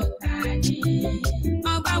abụrụwo anyị.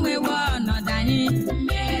 Ọgbanwewo ọnọdụ anyị,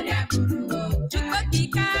 mmeri abụrụwo. Chukwu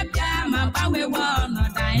okike abịa ma gbanwewo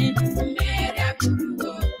ọnọdụ anyị, mmeri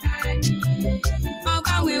abụrụwo anyị.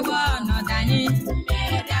 Ọgbanwewo ọnọdụ anyị,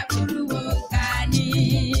 mmeri abụrụwo anyị.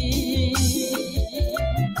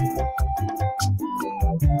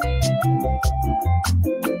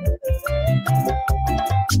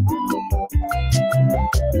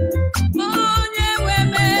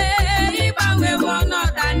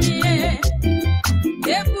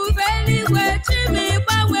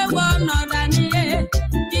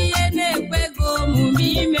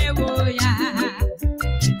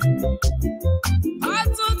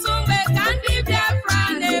 Ọtụtụ mgbe ka ndị Biafra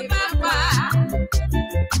na-ebe akwa,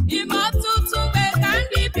 ime ọtụtụ mgbe ka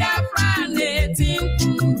ndị Biafra na-eti mkpu,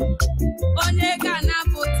 onye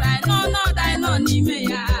ga-anapụta n'ọnọdụ anyị nọ n'ime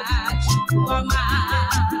ya, Chukwuma.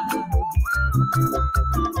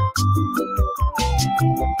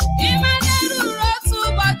 Ime na-eruru otu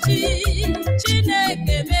ụbọchị,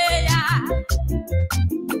 Chineke mee ya,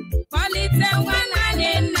 kwalite nwa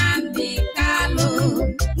anyị Nnamdi Kalụ,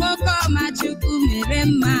 nwoke ọma Chukwu mere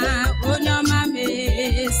mma, onye ọma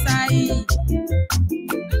Mesai.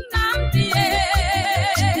 Nnamdi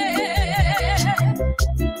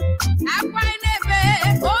akwa n'ebe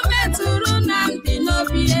o metụrụ Nnamdi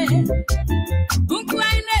n'obi, nkwu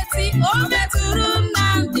anyị na-eti o metụrụ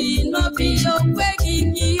Nnamdi n'obi, o kweghị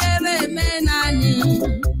ka ihere eme n'anyị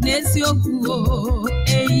n'eziokwu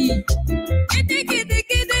eyi. Gidigidi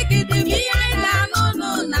ihe anyị na-anụ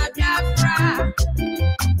na Biafra,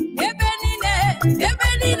 ebe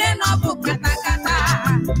niile nọ bụ katakata.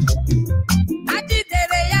 Ha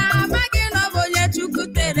jidere ya, amaghị na ọ bụ onye Chukwu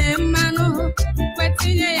tere mmanụ,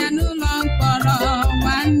 kwetinye ya n'ụlọ mkpọrọ,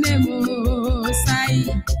 nwanne m Sai.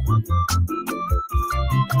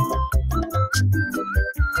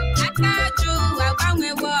 Akaju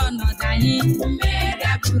agbanwewo ọnọdụ anyị, mmeri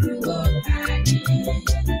abụrụwo anyị.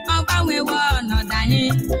 Ọgbanwewo ọnọdụ anyị,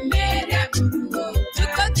 mmeri abụrụwo.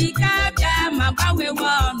 Chukwu okike abịa ma gbanwewo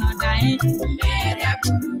ọnọdụ anyị, mmeri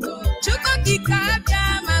abụrụwo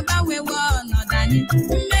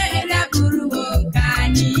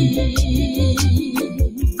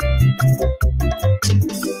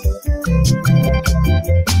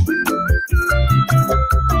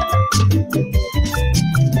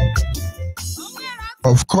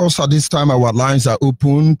Of course, at this time, our lines are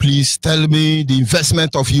open. Please tell me the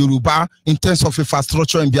investment of Yoruba in terms of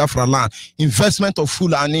infrastructure in Biafra land, investment of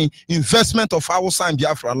Fulani, investment of Hausa in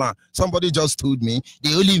Biafra land. Somebody just told me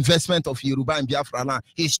the only investment of Yoruba in Biafra land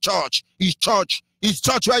is church. Is church. It's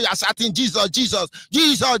church where you're shouting Jesus, Jesus,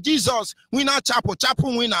 Jesus, Jesus, winner chapel,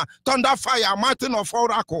 chapel winner, thunder fire, mountain of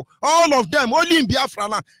oracle, all of them only in Biafra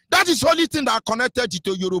land. That is the only thing that connected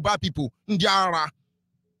to Yoruba people in Diara.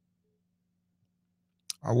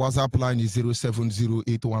 Our WhatsApp line is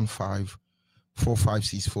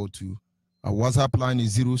 070-815-45642. Our WhatsApp line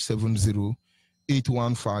is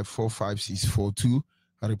 070-815-45642.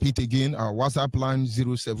 I repeat again, our WhatsApp line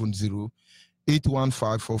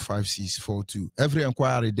 070-815-45642. Every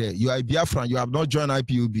inquiry there. You are a Biafran, you have not joined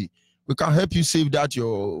IPOB. We can help you save that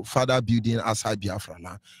your father building outside Biafra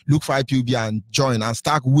land. Look for IPOB and join and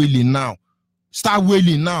start wailing now. Start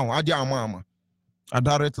wailing now. Our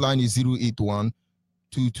direct line is 081-221-52971.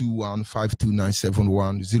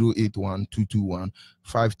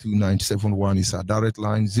 081-221-52971 is our direct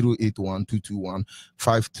line.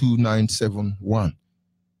 081-221-52971.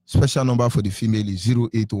 Special number for the female is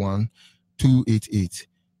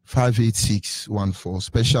 081-288-58614.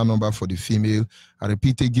 Special number for the female, I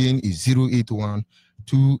repeat again, is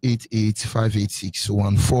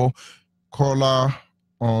 081-288-58614. Caller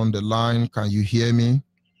on the line, can you hear me?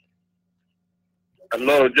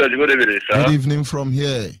 Hello, Judge. Good evening, sir. Good evening from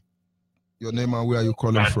here. Your name and where are you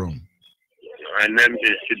calling from? My name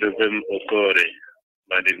is Chidovem Okore.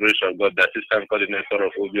 By the grace of God, the assistant coordinator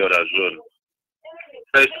of Obiora Zone.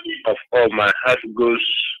 First of all, my heart goes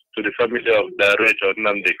to the family of Direct or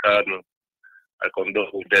Nnamdi Kanu. I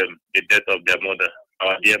condole with them the death of their mother,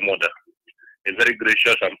 our dear mother. A very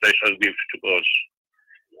gracious and precious gift to us.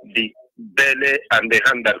 The belly and the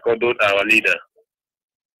hand that cuddled our leader.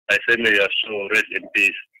 I say, may your soul rest in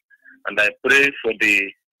peace. And I pray for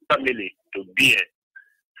the family to bear,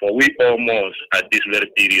 for we all must at this very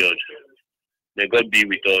period. May God be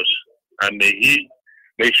with us, and may He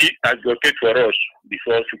advocate for us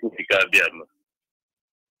before Chukwuka Abiyama.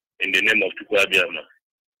 In the name of Chukwuka Abiyama.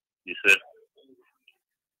 He said,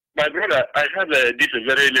 my brother, I have this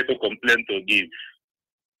very little complaint to give.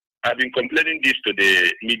 I've been complaining this to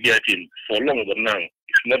the media team for longer now.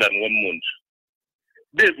 It's more than 1 month.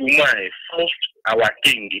 Dave Umai forced our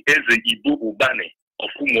king, Eze Ibu Ubane of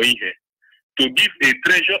Umoihe, to give a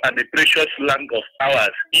treasure and a precious land of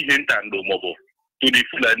ours, Ihentando Mobo, to the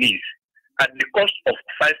Fulanese at the cost of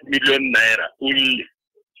 5 million naira only.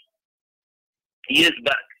 Years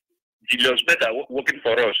back, Julius Beta, working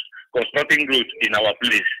for us, constructing roads in our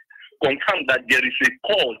place, confirmed that there is a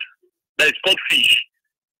cord that is called fish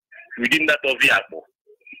within that of Yapo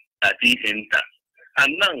at Ihenta.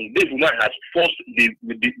 And now Dave Umar has forced the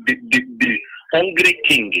hungry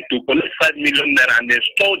king to collect 5 million naira and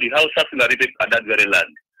install the house of Fulani at that very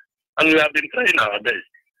land. And we have been trying our best.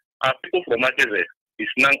 Our people from Akeze is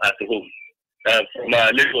now at home. From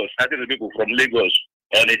Lagos, Akeze people from Lagos,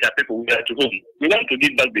 or Nature people we are at home. We want to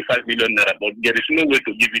give back the 5 million naira, but there is no way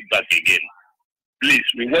to give it back again.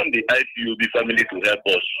 Please, we want the IPOB family to help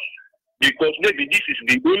us. Because maybe this is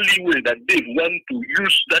the only way that they want to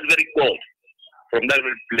use that very cord from that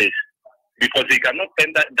very place, because he cannot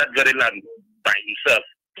enter that very land by himself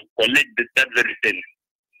to collect that very thing.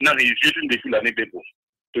 Now he is using the Fulani people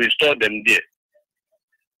to install them there.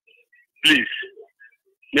 Please,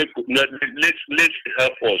 let's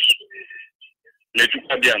help us. Let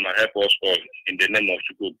Chukwuka help us all in the name of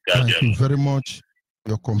Chukwuka. Thank you very much.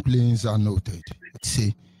 Your complaints are noted. Let's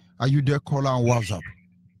see. Are you there, caller on WhatsApp?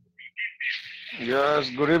 Yes,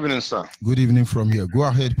 good evening, sir. Good evening from here. Go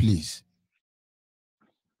ahead, please.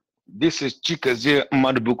 This is Chikezie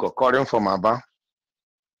Madubuko calling from Aba.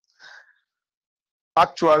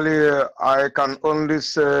 Actually, I can only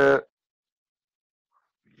say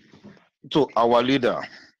to our leader,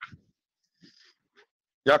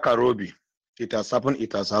 Yakarobi, it has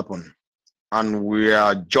happened. And we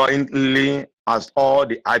are jointly, as all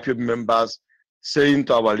the IPOB members, saying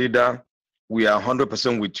to our leader, we are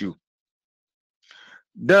 100% with you.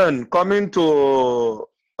 Then coming to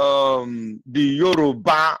the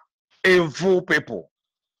Yoruba evil people.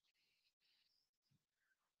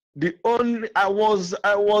 I was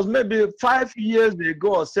maybe 5 years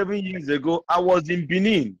ago or 7 years ago, I was in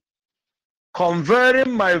Benin,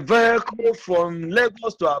 converting my vehicle from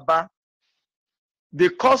Lagos to Aba. The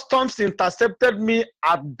customs intercepted me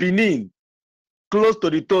at Benin, close to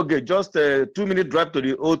the toll gate, just a 2-minute drive to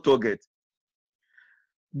the old toll gate.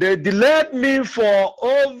 They delayed me for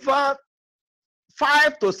over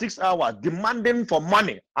 5 to 6 hours, demanding for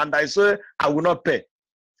money, and I say I will not pay.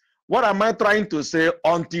 What am I trying to say?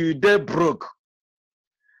 Until they broke.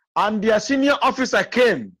 And their senior officer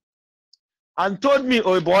came and told me,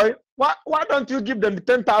 oh boy, why don't you give them the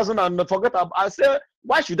 10,000 and forget about? I said,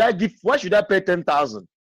 why should I pay 10,000?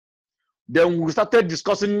 Then we started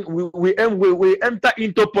discussing, we enter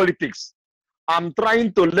into politics. I'm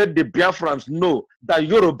trying to let the Biafrans know that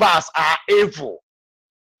Yorubas are evil.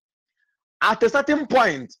 At a certain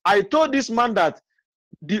point, I told this man that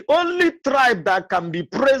the only tribe that can be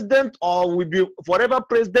president or will be forever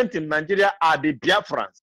president in Nigeria are the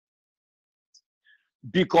Biafrans.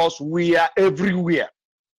 Because we are everywhere.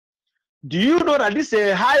 Do you know that this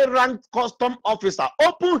a high-ranked custom officer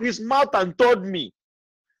opened his mouth and told me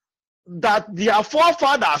that their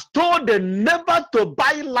forefathers told them never to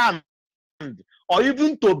buy land or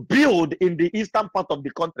even to build in the eastern part of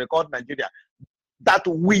the country called Nigeria, that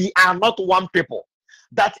we are not one people,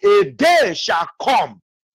 that a day shall come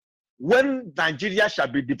when Nigeria shall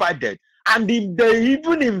be divided, and if they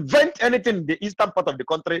even invent anything in the eastern part of the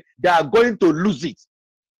country, they are going to lose it.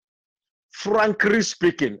 Frankly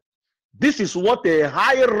speaking, this is what a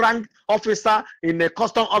high-ranked officer in a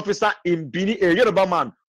custom officer in Benin, a Yoruba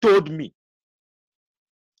man, told me.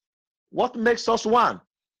 What makes us one?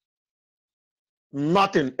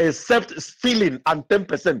 Nothing except stealing and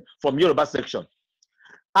 10% from Yoruba section.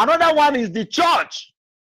 Another one is the church.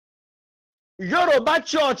 Yoruba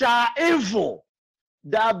church are evil.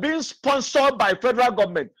 They are being sponsored by federal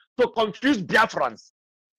government to confuse Biafrans.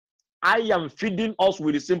 I am feeding us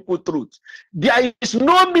with the simple truth. There is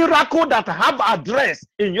no miracle that have address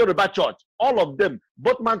in Yoruba church. All of them,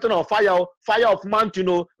 both mountain of fire, fire of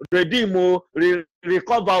mountain, redeem,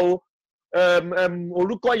 recover,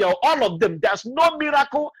 Olukoya, all of them. There's no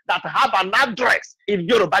miracle that have an address in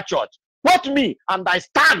Yoruba church. Quote me, and I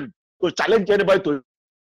stand to challenge anybody to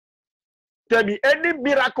tell me any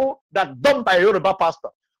miracle that done by a Yoruba pastor.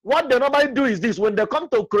 What they normally do is this: when they come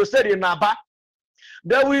to crusade in Aba,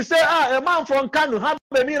 they will say, a man from Kanu have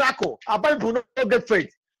a miracle. Aba will not get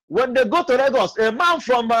faith. When they go to Lagos, a man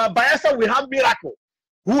from Bayelsa will have miracle.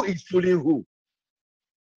 Who is fooling who?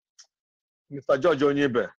 Mr. George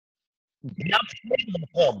Onyibe. We have freedom to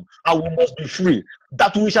come, and we must be free.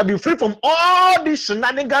 That we shall be free from all the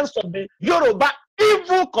shenanigans of the Yoruba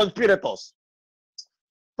evil conspirators.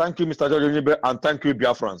 Thank you, Mr. George Onyibe, and thank you,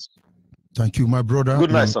 Biafrans. Thank you, my brother.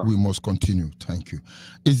 Good night, sir. We must continue. Thank you.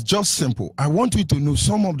 It's just simple. I want you to know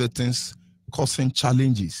some of the things causing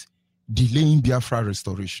challenges, delaying Biafra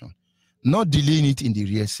restoration. Not delaying it in the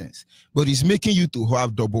real sense, but it's making you to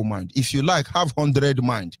have double mind. If you like, have 100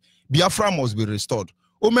 mind. Biafra must be restored.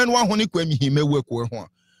 You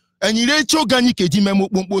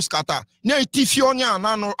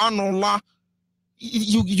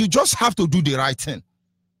just have to do the right thing.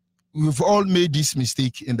 We've all made this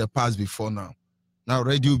mistake in the past before now. Now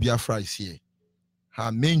Radio Biafra is here.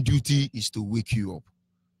 Her main duty is to wake you up.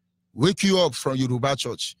 Wake you up from Yoruba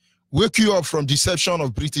church. Wake you up from deception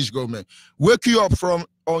of British government. Wake you up from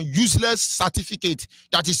a useless certificate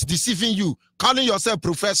that is deceiving you, calling yourself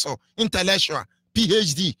professor, intellectual,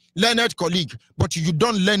 PhD, learned colleague, but you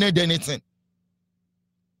don't learn anything.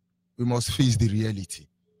 We must face the reality.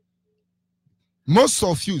 Most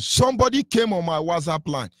of you, somebody came on my WhatsApp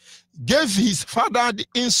line, gave his father the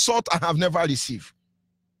insult I have never received.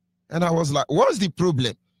 And I was like, what's the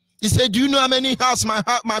problem? He said, do you know how many houses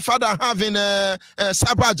my father have in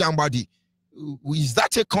Sabah Jambadi? Is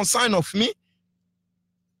that a concern of me?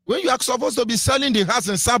 When you are supposed to be selling the house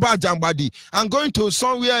in Sabah Jambadi and going to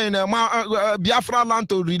somewhere in Biafra land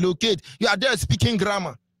to relocate, you are there speaking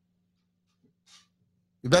grammar.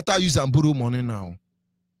 You better use and borrow money now.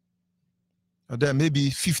 And then maybe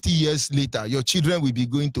 50 years later, your children will be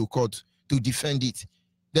going to court to defend it.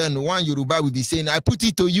 Then one Yoruba will be saying, I put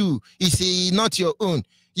it to you. It's not your own.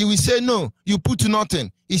 You will say, no, you put nothing.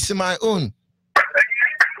 It's my own.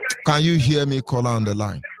 Can you hear me, caller on the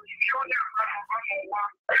line?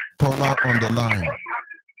 Caller on the line.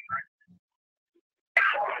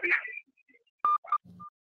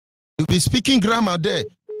 You'll be speaking grammar there.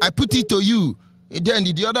 I put it to you. And then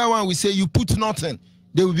the other one will say, you put nothing.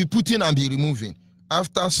 They will be putting and be removing.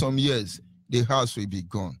 After some years, the house will be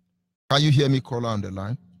gone. Can you hear me, caller on the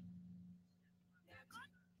line?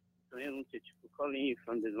 Calling you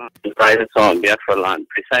from the land, private on Biafra land,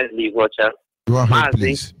 precisely what you go ahead,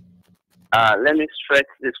 please. Let me stress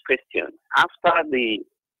this question. After the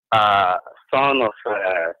son of,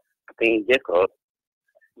 I think, Jacob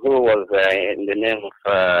who was in the name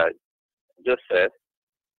of Joseph,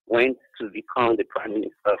 went to become the prime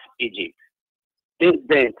minister of Egypt. Since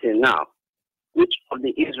then till now, which of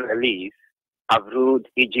the Israelis have ruled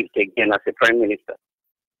Egypt again as a prime minister?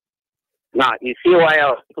 Now, you see why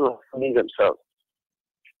our people are fooling themselves.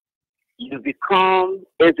 You become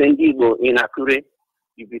Ezendibo in Akure,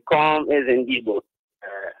 you become Ezendibo,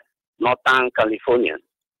 Northern California,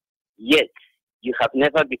 yet you have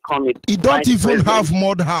never become a He don't even have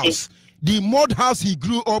mud house. The mud house he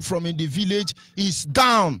grew up from in the village is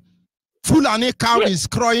down. Fulani cow is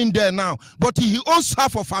crying there now, but he owns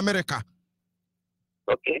half of America.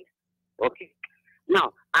 Okay.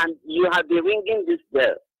 Now, and you have been ringing this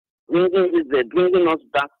bell, bringing us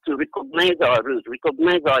back to recognize our roots,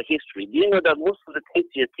 recognize our history. Do you know that most of the things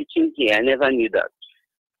you're teaching here, I never knew that.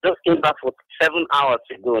 Just came back for 7 hours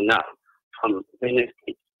ago now from Benin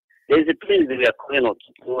State. There's a place that we are calling on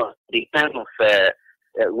the kind of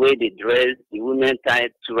way they dress, the women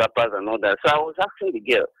tied to wrappers and all that. So I was asking the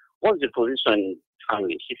girl, what's the position in the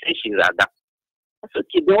family? She said she's Ada. I said,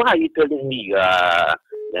 okay, then why are you telling me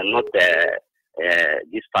you're not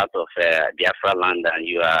this part of Biafra land and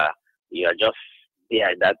you are just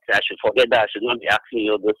there? That I should forget that. I should not be asking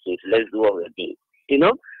you all those things. Let's do what we're doing. You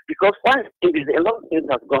know, because one thing is a lot of things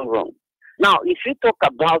have gone wrong. Now, if you talk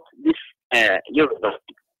about this Yoruba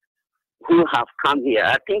who have come here,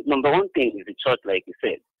 I think number one thing is the church, like you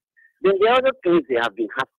said. Then the other things that have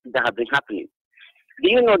been happening. Do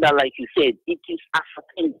you know that, like you said, it is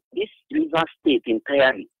ascertained this river state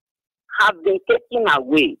entirely have been taken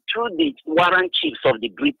away through the warrant chiefs of the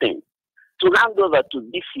Britain to hand over to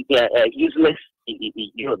these useless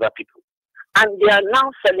Yoruba people. And they are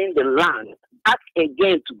now selling the land back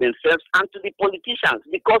again to themselves and to the politicians,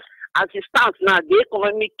 because as it stands now, the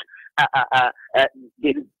economic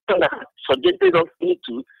the subjected us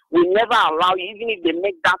into will never allow you, even if they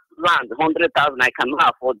make that land 100,000, I cannot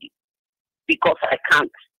afford it because I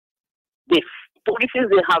can't. The policies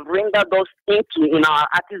they have rendered us into in our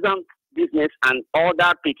artisan business and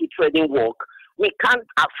other petty trading work, we can't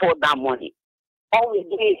afford that money. All we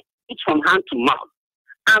do is eat from hand to mouth.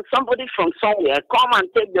 And somebody from somewhere come and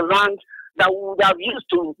take the land that we would have used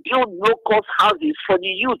to build low-cost houses for the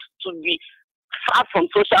youth to be far from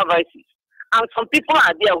social vices. And some people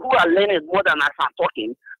are there who are learning more than us are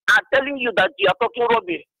talking, are telling you that you are talking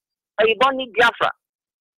rubbish. And you don't need Biafra.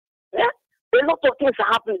 Yeah? A lot of things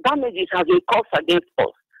are happening. Damages have been caused against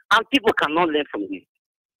us. And people cannot learn from this.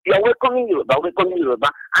 They are welcoming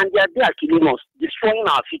Yoruba, and they are there killing us, destroying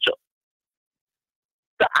our future.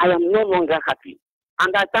 So I am no longer happy.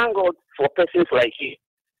 And I thank God for persons like you.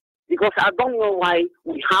 Because I don't know why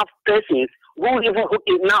we have persons who even,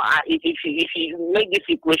 okay, now, if you make this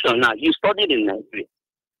equation now, you studied in Nigeria,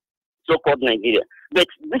 so-called Nigeria. But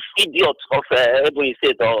this idiot of Ebony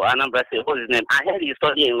State or Anambra State, what's his name? I heard he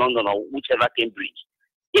studied in London or whichever Cambridge.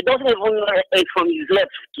 He doesn't even know from his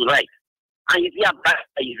left to right. And he's here back,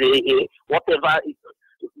 he's a whatever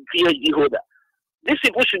PhD holder. These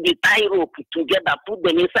people should be tied up together, put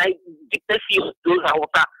them inside, those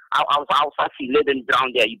outside, let them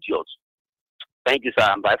drown their idiots. Thank you, sir.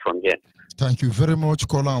 I'm back from here. Thank you very much.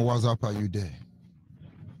 Caller and WhatsApp, are you there?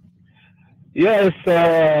 Yes,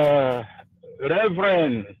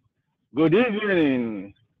 Reverend. Good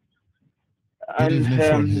evening. Good evening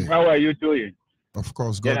from here. How are you doing? Of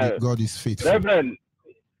course, God is faithful. Reverend,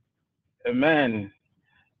 amen.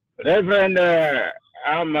 Reverend,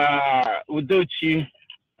 I'm Udochi,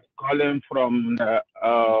 calling from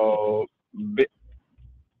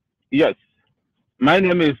yes. My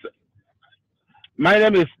name is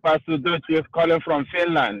Pastor Udochi, calling from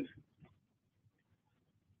Finland.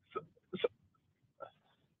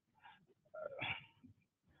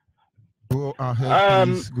 Go ahead,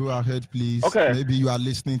 please. Go ahead, please. Okay. Maybe you are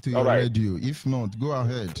listening to your radio. If not, go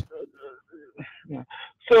ahead.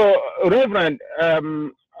 So, Reverend,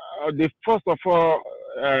 first of all,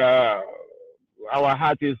 our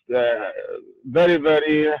heart is very,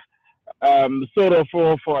 very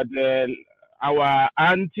sorrowful for our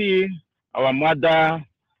auntie, our mother,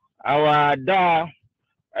 our dad,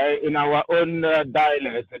 in our own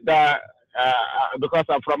dialect. Because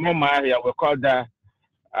I'm from Omahia, we call that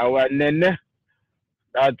our nene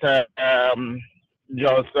that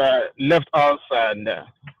just left us and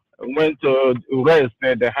went to rest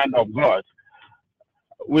in the hand of God.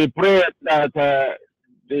 We pray that the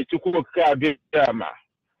Chukwuka Biyama,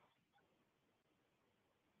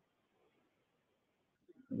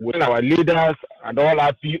 with our leaders and all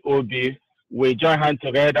our POB, we join hands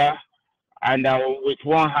together and with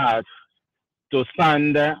one heart to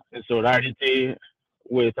stand in solidarity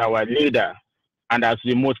with our leader and as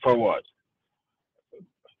we move forward.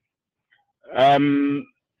 I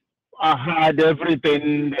heard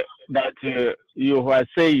everything that you were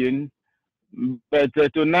saying, but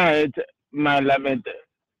tonight, my lament,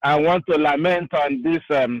 I want to lament on this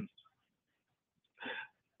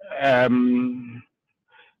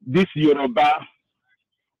this Yoruba.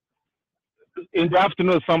 In the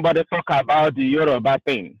afternoon, somebody talk about the Yoruba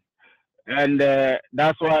thing, and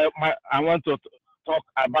that's why I want to talk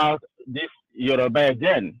about this Yoruba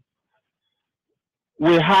again.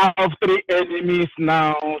 We have 3 enemies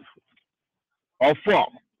now, or 4,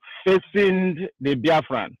 facing the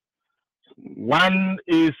Biafran. One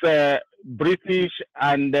is British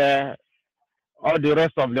and all the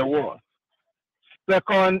rest of the world.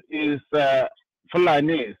 Second is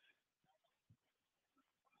Fulanis.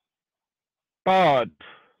 Third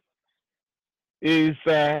is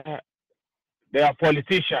their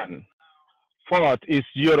politician. Fourth is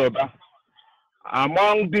Yoruba.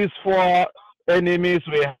 Among these 4 enemies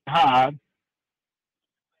we have,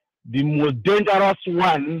 the most dangerous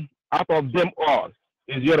one out of them all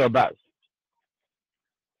is Yorubas.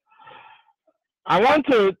 I want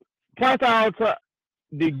to point out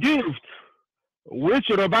the gift which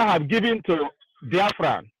Yoruba have given to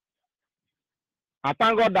Biafra. I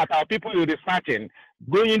thank God that our people are researching,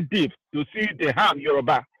 going deep to see the harm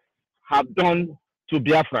Yoruba have done to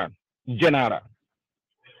Biafra in general.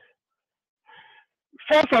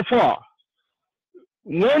 First of all,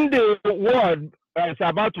 when the war is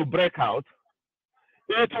about to break out,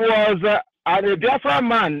 it was a Biafra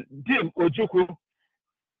man, Dim Ojukwu,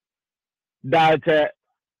 that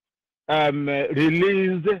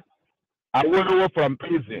released Awolowo from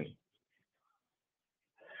prison.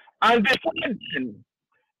 And before then,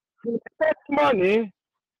 he took money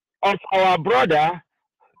of our brother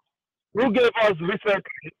who gave us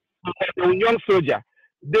recently, a young soldier.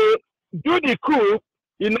 They do the coup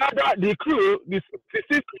in order, the crew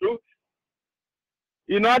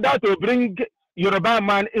in order to bring Yoruba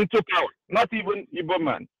man into power, not even Igbo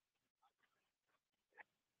man.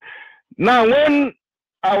 Now, when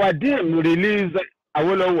our team released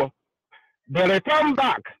Awolowo, the return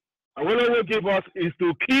back Awolowo gave us is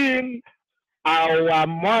to kill our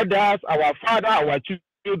mothers, our father, our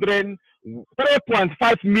children,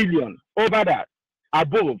 3.5 million over that,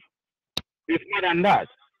 above. It's more than that.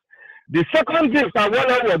 The second gift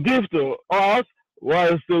Awolowo gave to us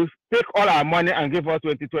was to take all our money and give us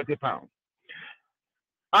 20 pounds.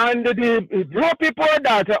 And the people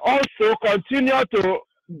that also continue to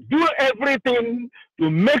do everything to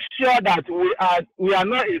make sure that we are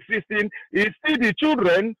not existing is still the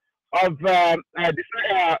children of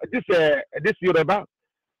this Yoruba.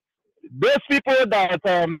 Those people that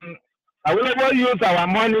I will use our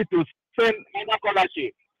money to send other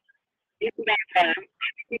scholarship.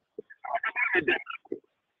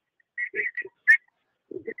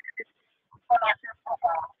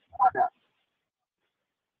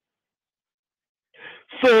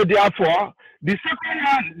 So therefore, the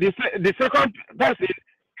second person is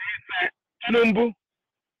Tinubu.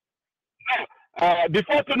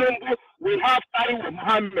 Before Tinubu, we have Taiwo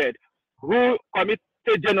Mohammed, who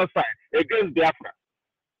committed genocide against Biafra.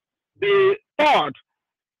 The third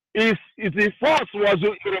is the first was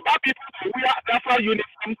Yoruba people to wear Biafra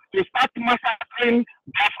uniform to start massacring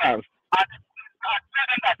Biafrans and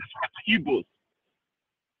that is Igbos.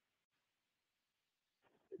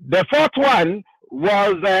 The fourth one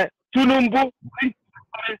was Tinubu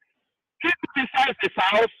criticized his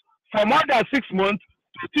house for more than 6 months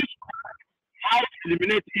to teach how to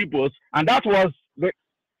eliminate Igbos, and that was the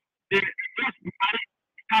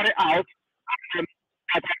carry out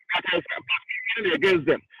against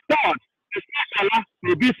them. Third, the special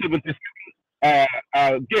will be 76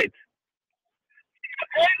 gates.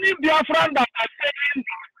 Only Biafran that are saying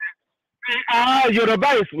Yoruba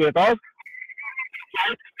is with us,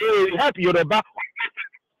 they help Yoruba.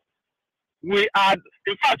 We are,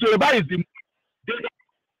 in fact, Yoruba is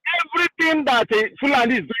everything that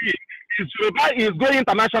Fulani is doing. Yoruba is going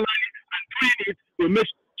internationally and doing it to make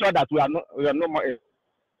sure that we are no more.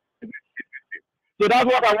 So that's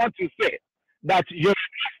what I want to say. That Yoruba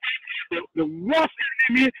is the worst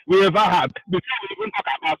enemy we ever had before we even talk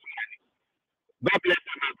about Fulani. God bless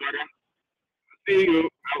you, my brother. See you.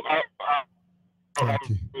 Thank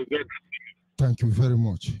you. Thank you very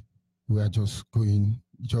much. We are just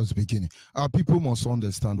beginning. Our people must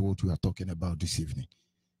understand what we are talking about this evening.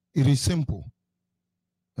 It is simple.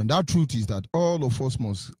 And that truth is that all of us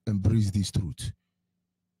must embrace this truth.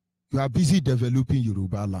 You are busy developing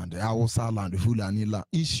Yoruba land, Hausa land, Fulani land.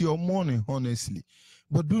 It's your money, honestly.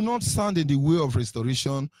 But do not stand in the way of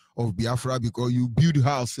restoration of Biafra because you build a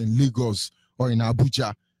house in Lagos or in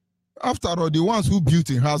Abuja. After all, the ones who built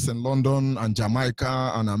a house in London and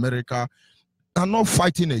Jamaica and America are not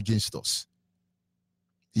fighting against us.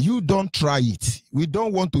 You don't try it. We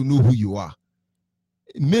don't want to know who you are.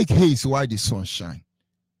 Make haste while the sun shines.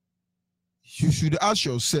 You should ask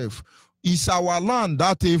yourself, is our land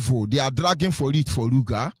that evil? They are dragging for it for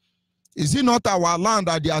Luga. Is it not our land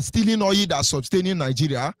that they are stealing oil that's sustaining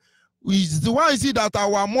Nigeria? Why is it that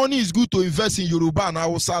our money is good to invest in Yoruba and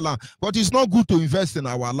Hausa land, but it's not good to invest in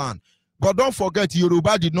our land? But don't forget,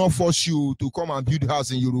 Yoruba did not force you to come and build a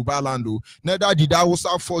house in Yoruba land. Neither did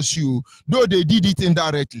Hausa force you, though they did it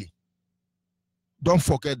indirectly. Don't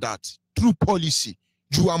forget that. Through policy,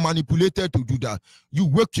 you are manipulated to do that. You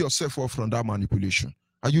wake yourself up from that manipulation.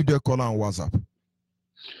 Are you there, caller on WhatsApp?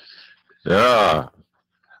 Yeah.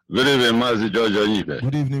 Good evening, Mazi George Onyibe.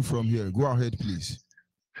 Good evening from here. Go ahead, please.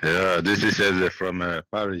 Yeah, this is Eze from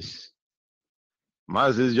Paris.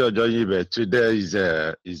 Mazi George Onyibe, today is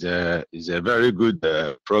a very good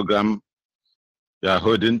program you are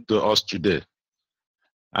holding to us today.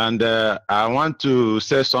 And I want to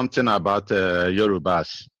say something about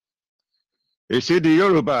Yorubas. You see, the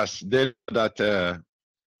Yorubas,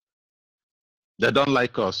 they don't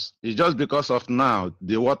like us. It's just because of now,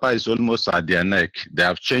 the water is almost at their neck. They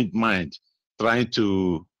have changed mind, trying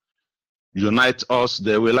to unite us.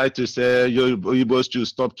 They will like to say, Igbos should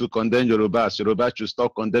stop to condemn Yorubas. Yorubas should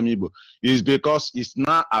stop condemning Igbo. It's because it's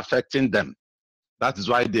not affecting them. That is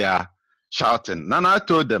why they are shouting. Now I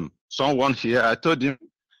told them, someone here, I told him,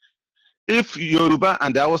 if Yoruba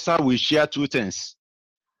and the Hausa will share two things,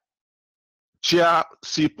 share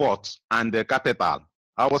seaport and the capital,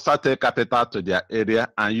 I will start take capital to their area,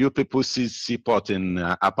 and you people see seaport in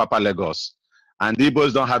Apapa, Lagos, and the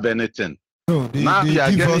Igbos don't have anything. No, they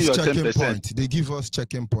give us checking point. They give us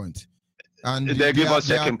checking point, and they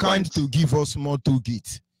are kind to give us more to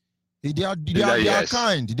get. They are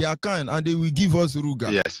kind. They are kind, and they will give us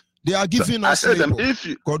ruga. Yes, they are giving us labor.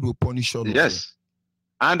 God will punish all. Yes,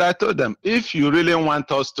 and I told them, if you really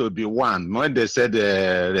want us to be one, when they said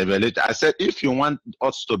revelation, I said, if you want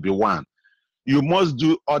us to be one, you must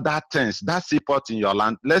do other things. That seaport in your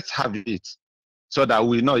land, let's have it so that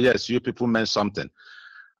we know, yes, you people meant something.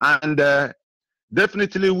 And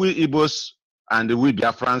definitely we Igbos and we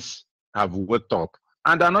Biafrans have waked up.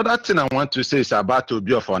 And another thing I want to say is about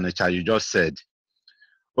Obi of Onitsha, you just said.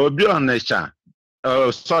 Obi Onitsha,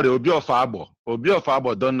 Obi of Abo. Obi of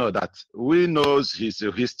Abo don't know that. We knows his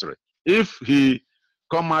history. If he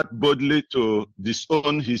come out boldly to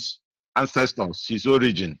disown his ancestors, his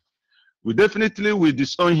origin, we definitely will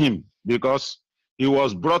disown him, because he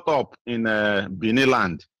was brought up in Benin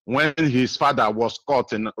land when his father was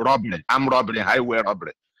caught in robbery, armed robbery, highway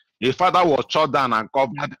robbery. His father was shot down and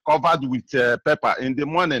covered with pepper. In the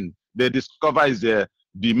morning, they discover is the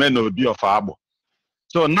men of Obi of Abo.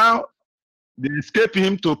 So now they escape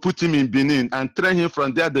him to put him in Benin and train him.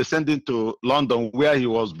 From there, they send him to London, where he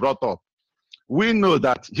was brought up. We know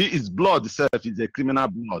that his blood itself is a criminal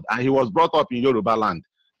blood, and he was brought up in Yoruba land.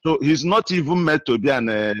 So he's not even meant to be an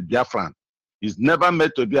Biafran. He's never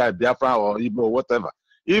meant to be a Biafran or Igbo or whatever.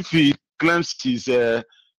 If he claims he's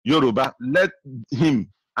Yoruba, let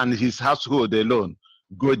him and his household alone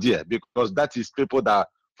go there, because that is people that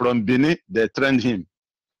from Benin, they trained him.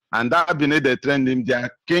 And that Benin, they trained him, their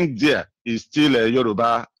king there is still a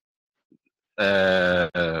Yoruba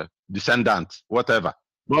descendant, whatever.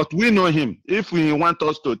 But we know him. If we want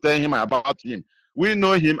us to tell him about him, we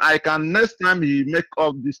know him. I can, next time he make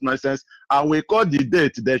up this nonsense, I will call the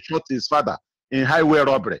date they shot his father in highway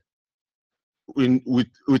robbery with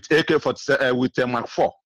AK-47, with Mark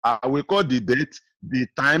 4. I will call the date, the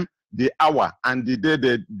time, the hour, and the day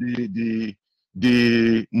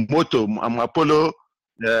the moto, Apollo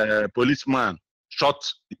policeman shot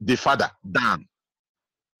the father down.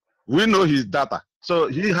 We know his data. So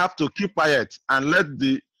he have to keep quiet and let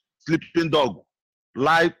the sleeping dog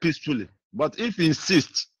lie peacefully. But if he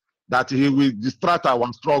insists that he will distract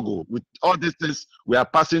our struggle with all these things we are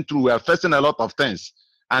passing through, we are facing a lot of things,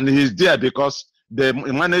 and he's there because they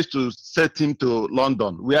managed to set him to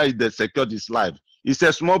London, where they secured his life. He's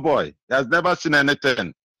a small boy. He has never seen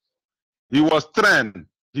anything. He was trained.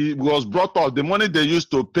 He was brought up. The money they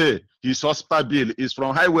used to pay his hospital bill is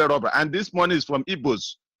from highway robbery, and this money is from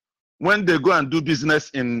Igbos. When they go and do business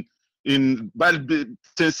in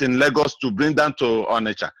Lagos to bring them to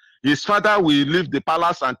Onitsha, his father will leave the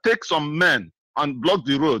palace and take some men and block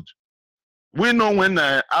the road. We know when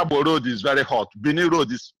Abo Road is very hot, Benin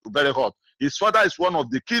Road is very hot. His father is one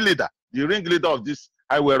of the key leader, the ringleader of these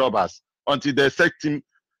highway robbers, until they sacked him,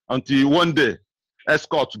 until one day,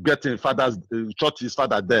 escort get his father, shot his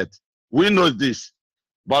father dead. We know this.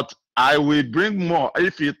 But I will bring more.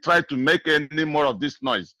 If you try to make any more of this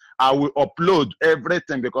noise, I will upload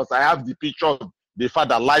everything because I have the picture of the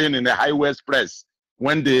father lying in the highway express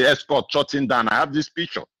when the escort shot him down. I have this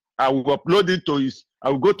picture. I will upload it to his, I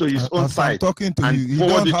will go to his own site. I'm talking to you, you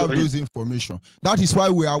don't have those information. That is why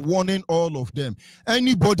we are warning all of them.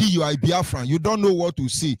 Anybody you are Biafran, you don't know what to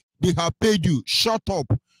say. They have paid you. Shut up.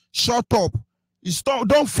 Shut up.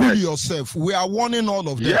 Don't fool yourself. We are warning all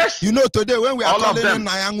of them. Yes. You know, today when we are all calling in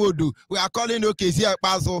Nayangodu, we are calling Okezia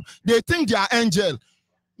Pazo, they think they are angel.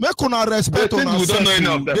 Make una respect on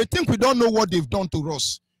ourselves. They think we don't know what they've done to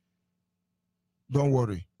us. Don't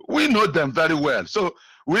worry. We know them very well. So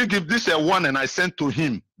we give this a warning. I sent to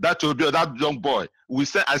him. That will be that young boy.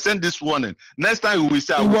 I sent this warning. Next time we will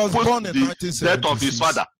say, I will post the death of his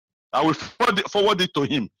father. I will forward it to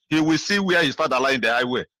him. He will see where his father lies in the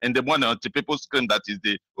highway in the morning until people scream that is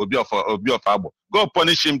the Obi of Abo. Go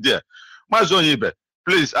punish him there. Onyibe,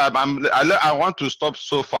 please, I want to stop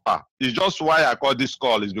so far. It's just why I call this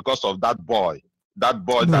call is because of that boy. That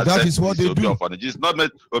boy that is what they do. It's not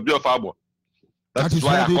Obi of Abo. That is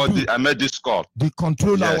why I made this call. They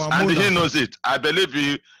control our and mother. He knows it. I believe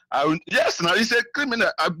he. Yes, now he's a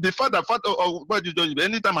criminal. The father of what you do.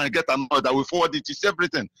 Anytime I get another, I will forward it. It's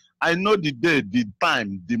everything. I know the day, the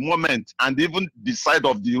time, the moment, and even the side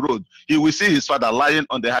of the road. He will see his father lying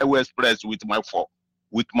on the highway express with Mark 4.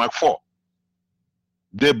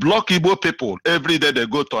 They block Igbo people every day. They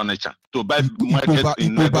go to Onitsha to buy market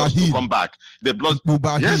in Lagos to come back. They block.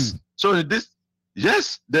 Yes. So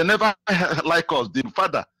yes, they never like us. The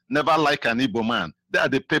father never like an Igbo man. They are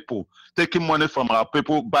the people taking money from our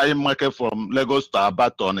people, buying market from Lagos to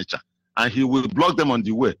Aba to Onitsha. And he will block them on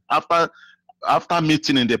the way. After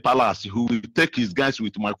meeting in the palace, he will take his guys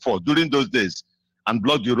with Mark 4 during those days and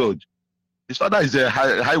block the road. His father is a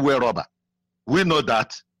highway robber. We know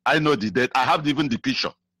that. I know the date. I have even the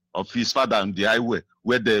picture of his father on the highway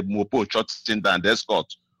where the Mopo shot him down, the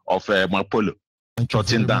escort of Mapolo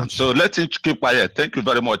shot him down. So let him keep quiet. Thank you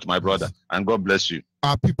very much, my brother, and God bless you.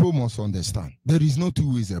 Our people must understand. There is no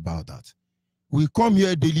two ways about that. We come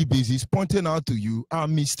here daily basis pointing out to you our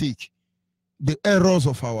mistake, the errors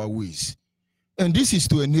of our ways. And this is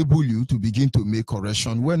to enable you to begin to make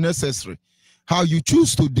correction when necessary. How you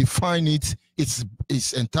choose to define it,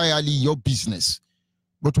 it's entirely your business.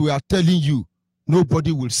 But we are telling you,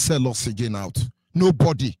 nobody will sell us again out.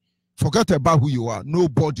 Nobody. Forget about who you are.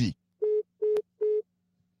 Nobody.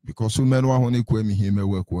 Because can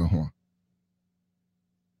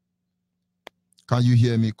you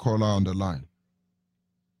hear me? Caller on the line.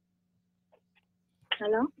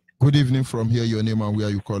 Hello. Good evening from here. Your name and where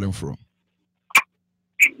are you calling from?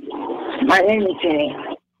 My name is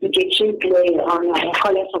Nkechi Play. I'm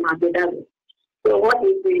calling from Abu Dhabi. So what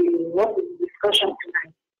is the discussion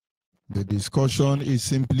tonight? The discussion is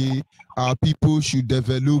simply our people should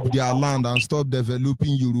develop their land and stop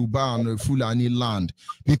developing Yoruba and Fulani land.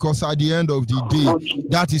 Because at the end of the day,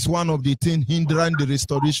 that is one of the things hindering the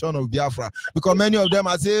restoration of Biafra. Because many of them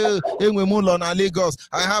are saying, hey, we move on Lagos.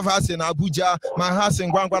 I have house in Abuja, my house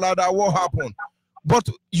in Gwangwalada, what happened? But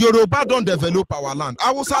Yoruba don't develop our land.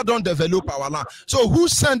 Hausa don't develop our land. So who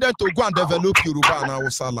sent them to go and develop Yoruba and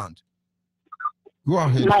Hausa land? Go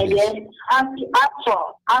ahead, my please. dear, as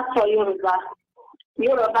for Yoruba,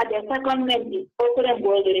 the second name is Okere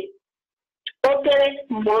Mbogere. Okere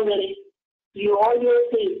Mbogere. You always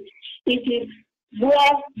say it is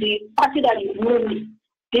where the party that is moving.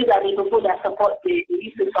 These are the people that support the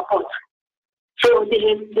used to support. So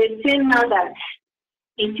they say now that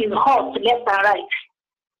it is hot left and right.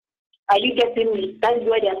 Are you getting me? That is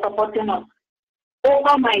why they are supporting us.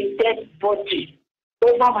 Over my dead body,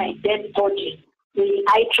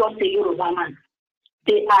 I trust the Yoruba man.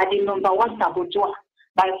 They are the number one saboteurs.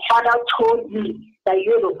 My father told me that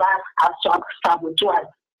Yorubas are saboteurs.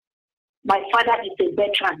 My father is a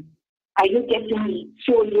veteran. Are you getting me?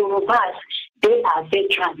 So Yorubas, they are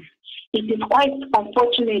veterans. It is quite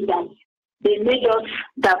unfortunate that they made us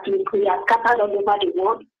that we are scattered all over the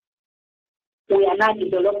world. We are not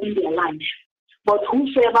developing their land. But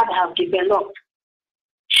whosoever have developed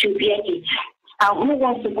should bear it. And who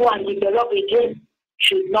wants to go and develop again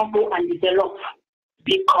should not go and develop,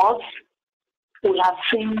 because we have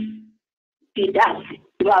seen the dance,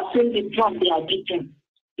 we have seen the drum they are beating.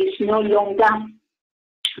 It's no longer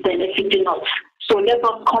benefiting us. So let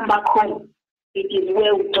us come back home. It is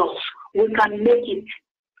well with us. We can make it.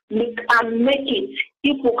 We can make it.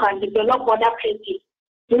 People can develop other places.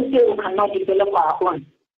 We say we cannot develop our own.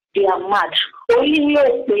 They are mad. Only you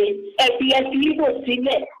say, people see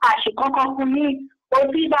it. I should come to me.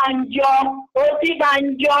 Oti banjo,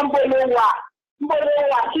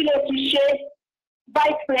 mbolowa, kilo touche.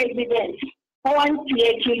 vice president, on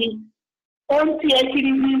theatre,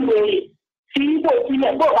 way. See, go to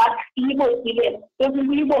the book, evil, even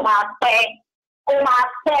we will have pay, oh, my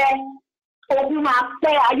pay, oh, my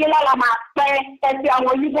pay, I yell at my pay, and I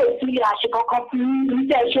want you to see I should go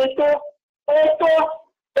complete,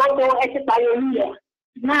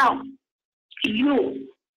 now, you,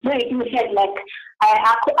 where you said like,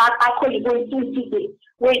 I call you going to today,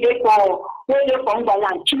 where they for the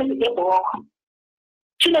land, Chile to get for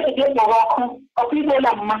of people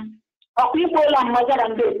are mother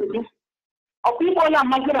and baby. Of people are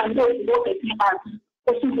mother and baby, look at me as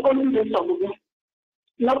this is only the song.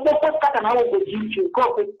 No purpose that an hour with you, God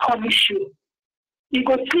will punish you. You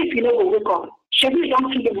go sleep, you never wake up. Should we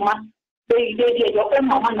don't see the man? They your own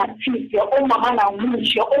mama na thief, your own mama na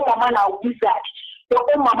witch, your own mama na wizard, your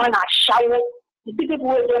own mama na shower. You see people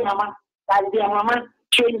with their mama, as their mama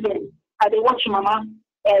train them, and they watch mama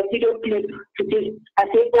video clip today. I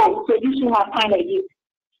say, oh, so this woman find a gift.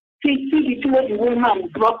 See the two of the woman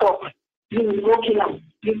brought up, you will go kill them,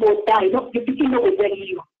 you go die. You people know will bury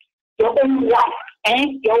you. Your own wife,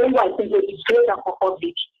 your own wife will disgrace them for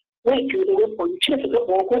public. Wait till they wait for you. Choose to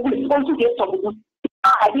go to get something.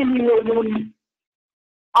 I didn't know you.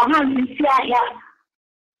 I'm not here.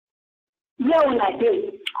 Yeah, when I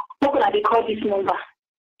did, look at they call this number.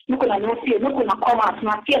 Look at no fear. Look at come out.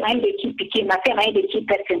 My fear, I they keep picking. My fear, I they keep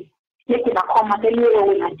person. Look at come out. Tell you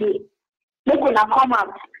when I did. Look at come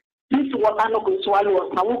out. This water no go swallow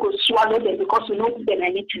us. Now we go swallow them because we know them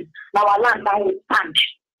anything. Now our land now will stand.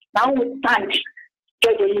 Now we stand.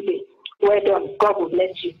 Joy Onyibe. Well done. God will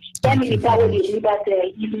bless you. Tell me if I will lead that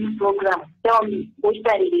evening program. Tell me which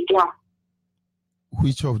side they do.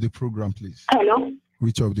 Which of the program, please? Hello?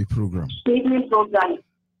 Which of the program? Evening program.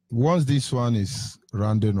 Once this one is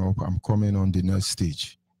rounding up, I'm coming on the next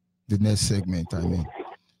stage, the next segment, I mean.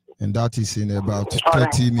 And that is in about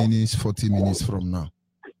 30 minutes, 40 minutes from now.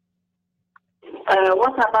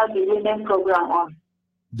 What about the women program on?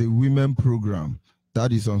 The women program,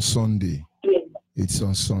 that is on Sunday. Yes. It's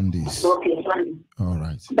on Sundays. Okay, Sunday. All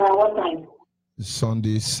right. By what time?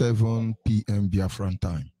 Sunday, 7 p.m. Biafran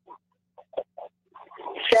time.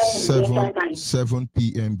 7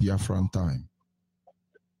 p.m. Biafran time.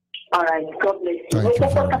 All right. God bless you. Thank you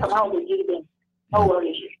very much. No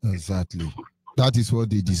worries. Exactly. That is what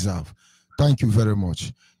they deserve. Thank you very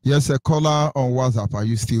much. Yes, a caller on WhatsApp. Are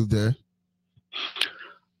you still there?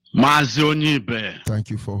 Onyibe. Thank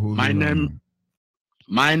you for holding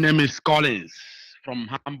My name is Collins from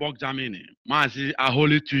Hamburg, Germany. Mazi,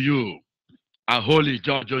 aholi to you. Aholi,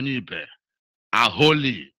 George Onyibe.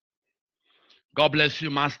 Aholi. God bless you,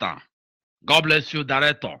 Master. God bless you,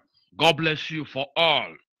 Director. God bless you for all.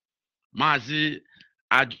 Mazi,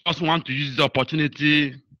 I just want to use the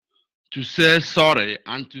opportunity to say sorry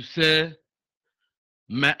and to say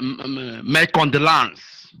make condolence,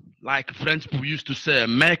 like French people used to say,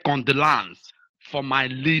 make condolence for my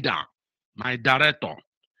leader, my director.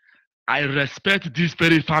 I respect this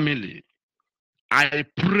very family. I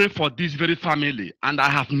pray for this very family, and I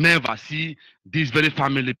have never seen this very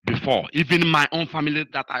family before. Even my own family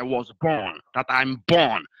that I was born, that I'm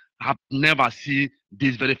born, I have never seen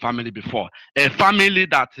this very family before. A family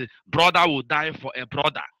that brother will die for a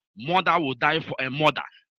brother, mother will die for a mother,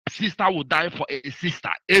 sister will die for a sister.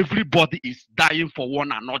 Everybody is dying for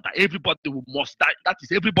one another. Everybody must die. That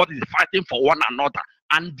is, everybody is fighting for one another.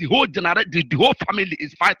 And the whole the whole family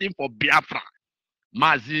is fighting for Biafra.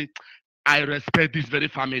 Mazi, I respect this very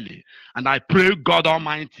family. And I pray God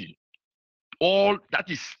Almighty, all that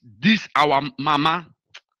is this our mama,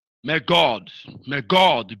 may God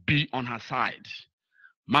be on her side.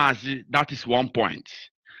 Mazi, that is one point.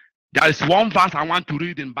 There is one verse I want to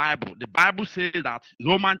read in Bible. The Bible says that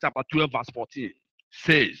Romans chapter 12 verse 14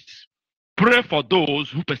 says, pray for those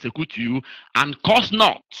who persecute you and curse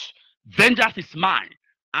not. Vengeance is mine.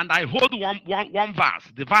 And I hold one verse.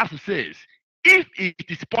 The verse says, if it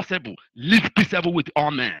is possible, live peaceable with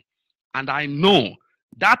all men. And I know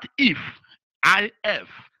that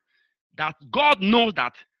that God knows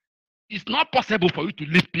that it's not possible for you to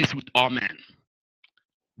live peace with all men.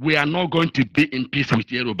 We are not going to be in peace with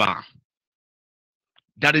Yoruba.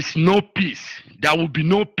 There is no peace. There will be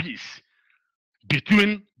no peace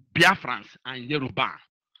between Biafrans and Yoruba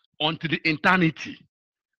until the eternity.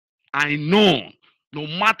 I know no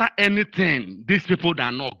matter anything, these people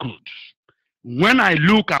are not good. When I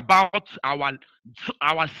look about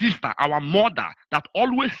our sister, our mother, that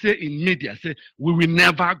always say in media, say, we will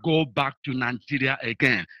never go back to Nigeria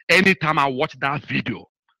again. Anytime I watch that video,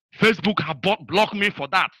 Facebook have blocked me for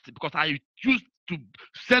that because I used to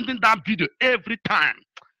sending that video every time.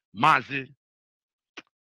 Mazi,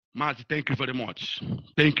 Mazi, thank you very much.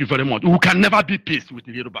 Thank you very much. We can never be peace with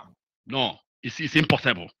the Yoruba. No, it's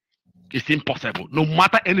impossible. It's impossible. No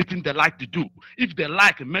matter anything they like to do. If they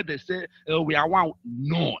like, may they say we are one.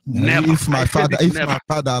 No, never. If my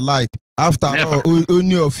father like, after all,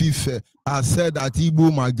 only of Ife has said that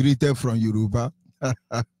Igbo migrated from Yoruba.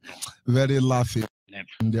 Very laughing.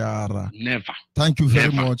 Never. Thank you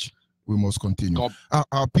very much. We must continue.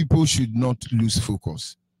 Our people should not lose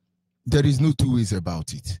focus. There is no two ways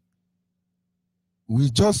about it. We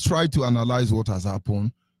just try to analyze what has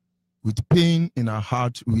happened. With pain in our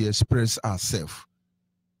heart, we express ourselves.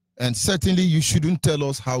 And certainly you shouldn't tell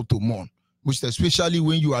us how to mourn, most especially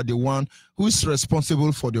when you are the one who is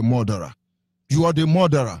responsible for the murderer. You are the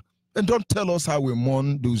murderer. And don't tell us how we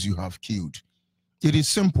mourn those you have killed. It is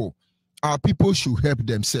simple. Our people should help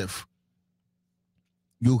themselves.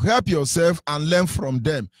 You help yourself and learn from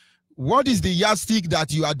them. What is the yardstick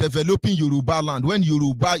that you are developing Yoruba land when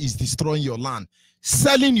Yoruba is destroying your land,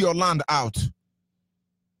 selling your land out?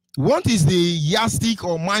 What is the yardstick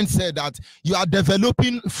or mindset that you are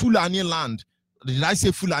developing Fulani land? Did I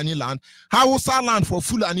say Fulani land? Hausa land for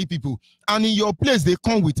Fulani people. And in your place, they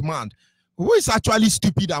come with man. Who is actually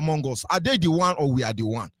stupid among us? Are they the one or we are the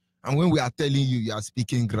one? And when we are telling you, you are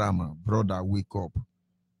speaking grammar, brother, wake up.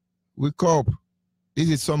 Wake up. This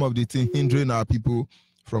is some of the things hindering our people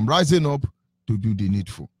from rising up to do the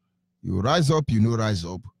needful. You rise up, you know, rise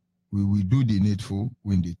up. We will do the needful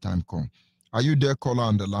when the time comes. Are you there, caller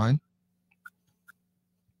on the line?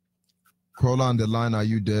 Caller on the line, are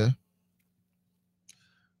you there?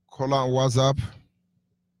 Caller on WhatsApp.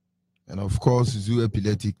 And of course, Zoo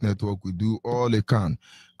Epileptic Network will do all they can.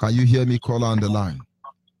 Can you hear me, caller on the line?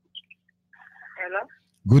 Hello?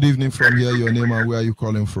 Good evening from here. Your name and where are you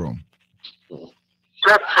calling from?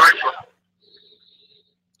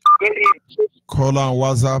 Caller on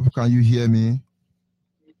WhatsApp, can you hear me?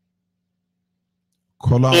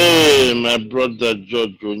 Hey, my brother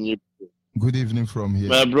George Onyibe. Good evening from here.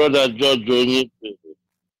 My brother George Onyibe,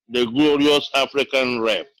 the glorious African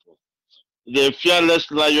rep, the fearless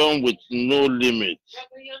lion with no limit.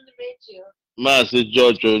 Master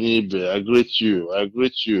George Onyibe, I greet you. I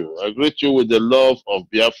greet you. I greet you with the love of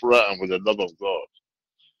Biafra and with the love of God.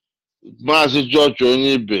 Master George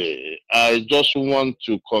Onyibe, I just want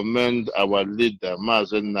to commend our leader,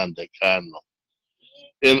 Master Nnamdi Kanu.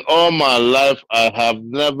 In all my life, I have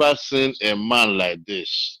never seen a man like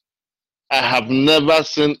this. I have never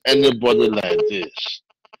seen anybody like this.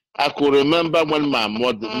 I could remember when my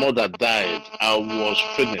mother died, I was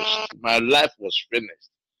finished. My life was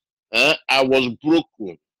finished. I was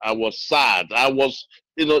broken. I was sad. I was,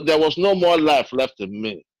 there was no more life left in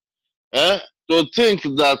me. To think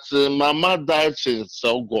that Mama died since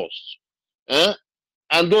August. And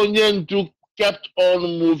Onyendu kept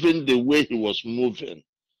on moving the way he was moving.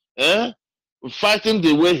 Fighting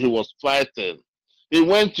the way he was fighting. He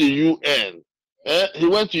went to UN. He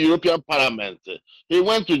went to European Parliament. He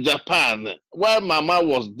went to Japan while Mama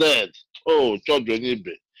was dead. Oh, George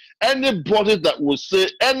Onyibe. Anybody that will say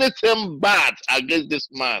anything bad against this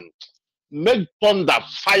man, make thunder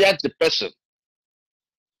fire the person.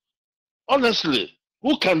 Honestly,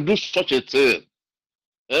 who can do such a thing?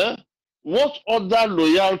 What other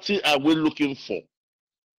loyalty are we looking for?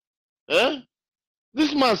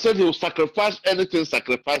 This man said he will sacrifice anything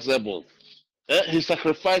sacrificable. He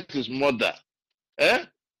sacrificed his mother. I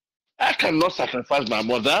cannot sacrifice my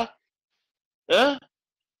mother.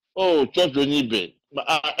 Oh, George Onyibe,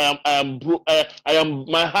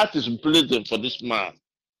 my heart is bleeding for this man,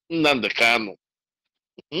 Nnamdi Kanu.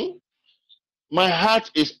 My heart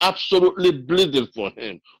is absolutely bleeding for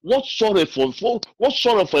him. What sort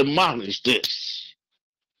of a man is this?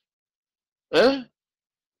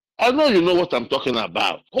 I know you know what I'm talking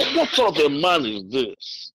about. What sort of a man is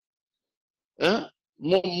this?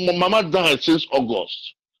 Mama died since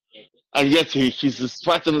August, and yet he's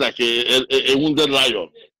fighting like a wounded lion,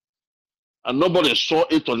 and nobody saw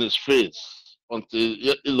it on his face until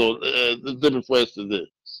the day before yesterday.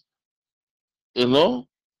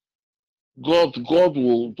 God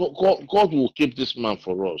will keep this man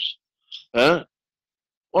for us.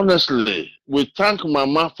 Honestly, we thank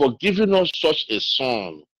Mama for giving us such a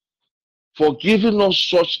son. For giving us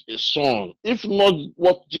such a son. If not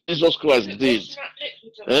what Jesus Christ did,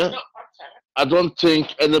 I don't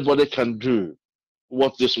think anybody can do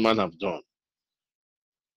what this man have done.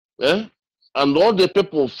 And all the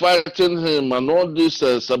people fighting him and all these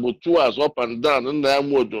saboteurs up and down in the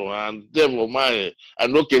Amodo and devil my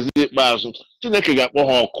and okay, Chineke ga-akpọ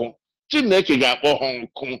ha ọkụ. Chineke ga-akpọ ha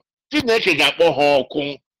ọkụ. Chineke ga-akpọ ha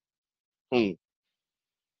ọkụ.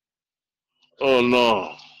 Oh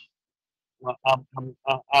no. I'm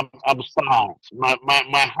sad.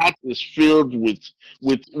 My heart is filled with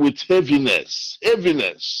heaviness.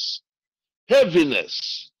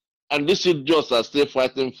 And these idiots are still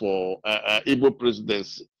fighting for Igbo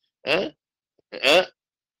presidency. They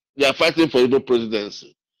are fighting for Igbo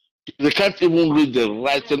presidency. They can't even read the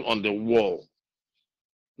writing on the wall.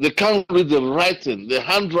 They can't read the writing, the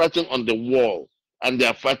handwriting on the wall, and they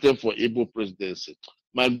are fighting for Igbo presidency.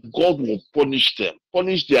 My God will punish them,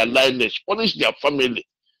 punish their lineage, punish their family,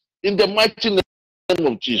 in the mighty name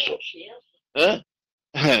of Jesus.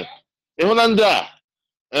 Ihunanda,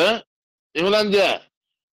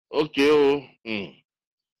 okay.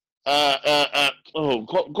 Oh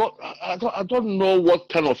God, I don't know what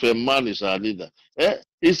kind of a man is our leader.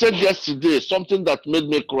 He said yesterday something that made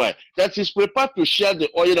me cry, that he's prepared to share the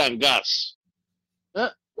oil and gas.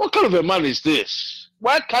 What kind of a man is this?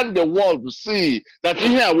 Why can't the world see that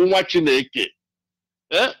here we're watching the AK?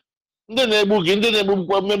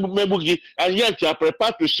 And yet you are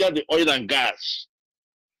prepared to share the oil and gas.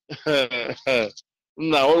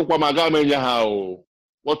 Now,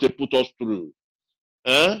 what they put us through.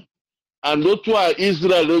 And those who are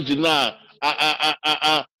Israel now,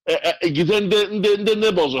 the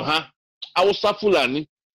neighbors, Hausa Fulani,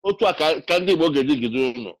 otu a ka ndị Igbo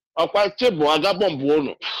ga-edigide ụnụ. Ọkwa Chibụ aga bọmbụ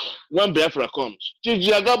ụnụ when Biafra comes.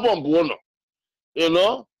 Chiji aga bọmbụ ụnụ.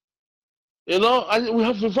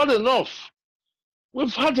 We've had enough.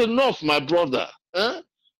 We've had enough, my brother.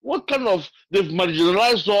 What kind of, they've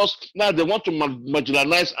marginalized us, now they want to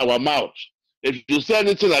marginalize our mouth. If you say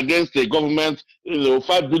anything against the government,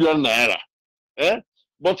 5 billion naira.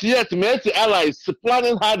 But yet, Mighty Allah is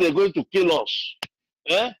planning how they're going to kill us.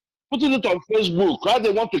 Putting it on Facebook, how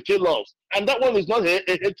they want to kill us. And that one is not a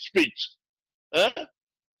hate speech.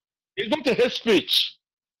 It's not a hate speech.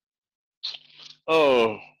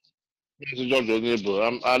 Oh, Mr. George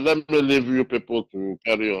Onyibe, let me leave you people to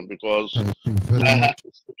carry on, because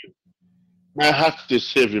my heart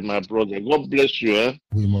is heavy, my brother. God bless you.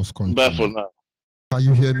 We must continue. Bye for now. Can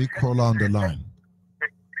you hear me? Caller on the line.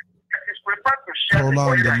 Caller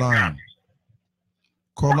on the line.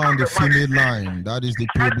 Caller on the female line. That is the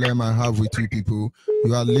problem I have with you people.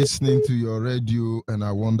 You are listening to your radio and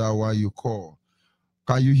I wonder why you call.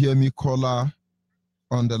 Can you hear me, caller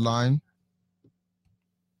on the line?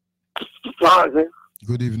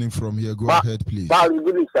 Good evening from here. Go ahead, please. God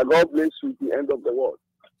bless you, the end of the world.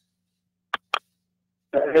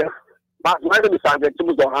 My name is Sanjay.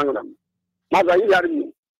 Are you hearing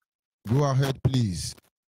me? Go ahead, please.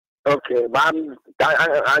 Okay, my name is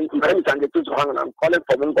Sanjay. I'm calling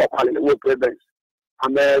from Ngo calling the president.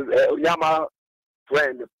 I'm a Yama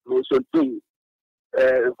friend, also too,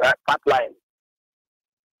 pipeline,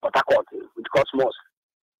 Port Harcourt, with Cosmos.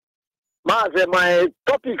 My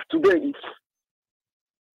topic today is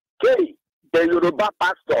the Yoruba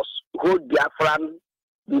pastors hold Biafran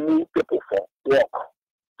people for work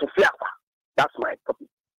to Fiafa. That's my topic.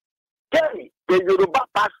 The Yoruba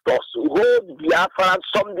pastors hold Biafran,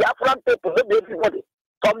 some Biafran people, not everybody,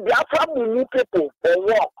 some Biafran people for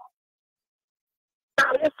work.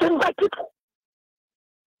 Now listen, my people.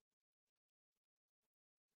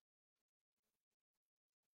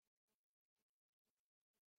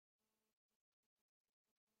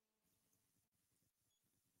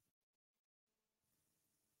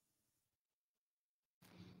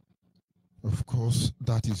 Of course,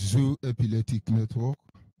 that is Zoo Epileptic Network,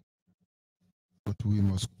 but we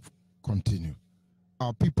must continue.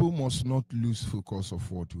 Our people must not lose focus of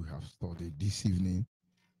what we have studied this evening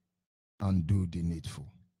and do the needful.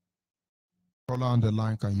 Caller on the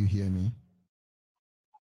line, can you hear me?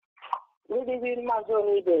 Good evening,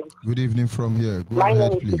 Onyibe. Good evening from here. Go My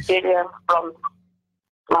ahead, name please.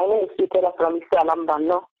 My name is Peter from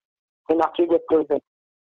Alambano in Akide Prison.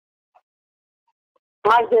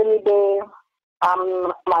 My Onyibe,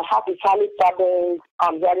 my heart is highly saddened.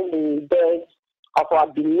 I'm hearing the death of our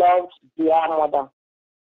beloved dear mother,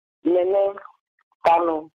 Nene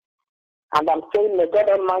Kanu. And I'm saying, may God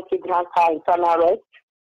Almighty grant her eternal rest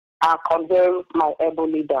and condemn my able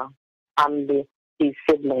leader and his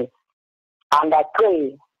siblings. And I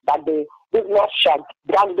pray that the Lord shall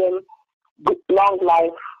grant them long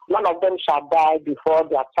life. None of them shall die before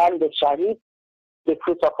their time. They shall reap the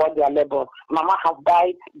fruit of all their labors. Mama has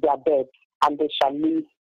died, they are dead, and they shall live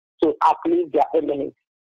to uplift their enemies.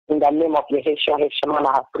 In the name of Yeshua,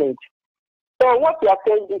 I have prayed. So what we are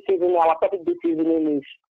saying this evening, our topic this evening is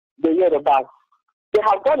the Yorubas. They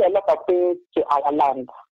have done a lot of things to our land.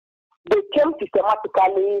 They came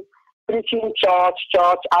systematically preaching church,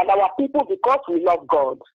 and our people, because we love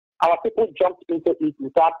God, our people jumped into it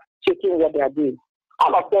without checking what they are doing.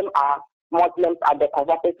 All of them are Muslims and they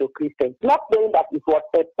converted to Christians, not knowing that it was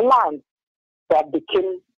a plan that they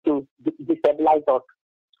came to destabilize us.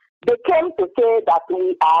 They came to say that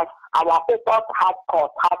we are, our ancestors have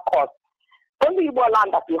cause. Only Igbo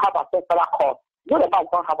land that we have ancestral cause. Yorubas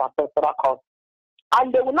don't have ancestral cause.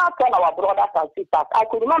 And they will not tell our brothers and sisters. I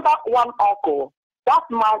could remember one uncle, that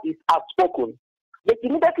man is outspoken. But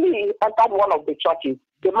immediately he entered one of the churches,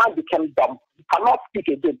 the man became dumb. He cannot speak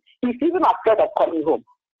again. He's even afraid of coming home.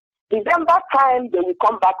 December time they will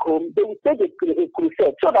come back home, they will say a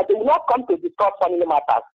crusade so that they will not come to discuss family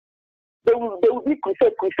matters. They will be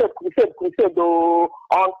crusade,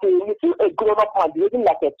 until you see a grown-up man behaving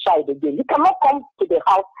like a child again. He cannot come to the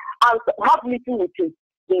house and have meeting with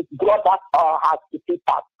his brothers or his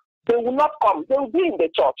sisters. They will not come. They will be in the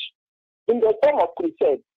church, in the form of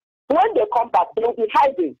crusade. When they come back, they will be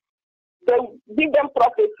hiding. They will give them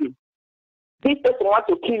prophecy. This person wants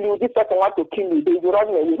to kill you, this person wants to kill you, they will run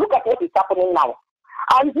away. Look at what is happening now.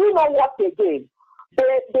 And you know what again?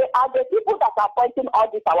 They are the people that are appointing all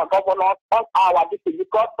these our governors, all our districts,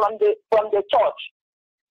 because from the church.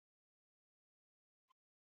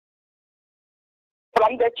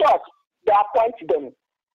 From the church, they appoint them.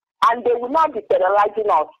 And they will not be terrorizing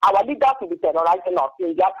us. Our leaders will be terrorizing us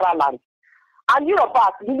in Biafra land. And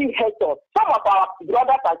Yorubas really hate us. Some of our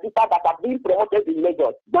brothers and sisters that are being promoted in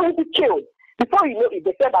Lagos, they will be killed. Before you know it,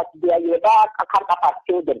 they said that their Yoruba counterparts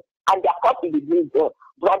killed them. And their corpse will be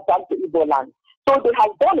brought down to Igbo land. So they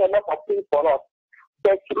have done a lot of things for us.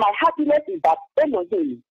 But my happiness is that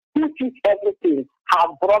Elohim, who sees everything, have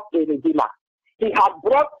brought a redeemer. He has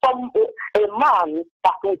brought a man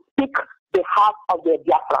that will speak the heart of the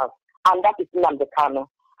Biafrans, and that is Nnamdi Kanu.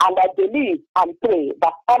 And I believe and pray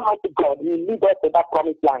that Almighty God will lead us to that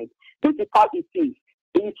promised land. This is how it is.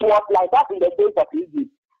 It was like that in the days of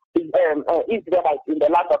Egypt, Israelites in the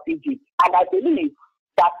land of Egypt. And I believe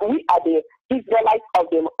that we are the Israelites of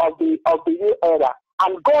the new era,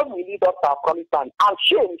 and God will lead us to our promised land, and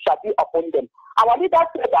shame shall be upon them. Our leaders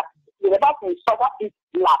said that the rebels will suffer its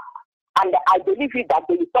last, and I believe that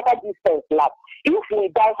they will suffer this first last. If we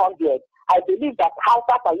die 100, I believe that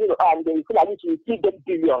Hausa and the Fulanis will see them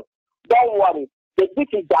billions. Don't worry, this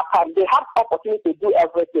is their time. They have opportunity to do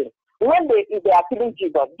everything. When they are killing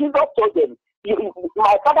Jesus, Jesus told them,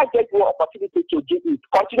 my father gave you opportunity to do it.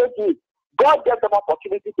 Continue to do it. God gave them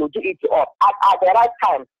opportunity to do it to us. At the right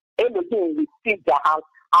time, anything will seize their hands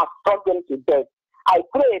and struck them to death. I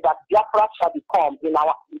pray that Biafra shall come in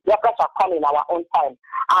our own time.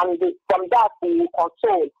 And from that, we will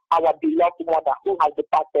console our beloved mother who has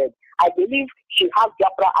departed. I believe she has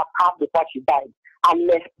Biafra at heart before she died. And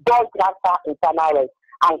may God grant her eternal rest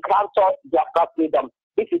and grant us Biafra freedom.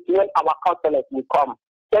 This is when our consolation will come.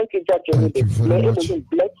 Thank you, Judge Onyibe. May Elohim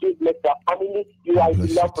bless you, bless your family. You are a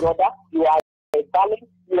beloved brother. You are a darling.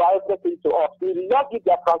 You are everything to us. We will not give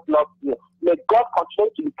Biafra love to you. May God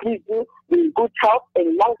continue to increase you in good health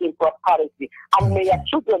and long in prosperity. And may your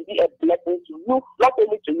children be a blessing to you, not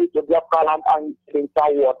only to you, to Biafra land and the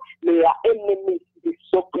entire world. May your enemies be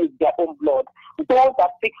soaked with their own blood. Those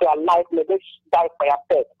that seek your life, may they die for your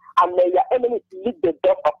faith. And may your enemies lick the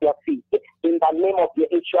dust of your feet. In the name of your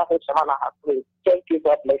Yeshua, Shemana has prayed. Thank you.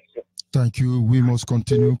 God bless you. Thank you. We must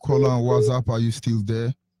continue. Caller on WhatsApp, are you still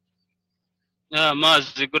there?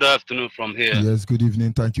 Mazi, good afternoon from here. Yes, good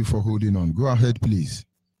evening. Thank you for holding on. Go ahead, please.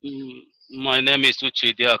 My name is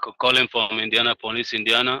Uche Diako, calling from Indianapolis,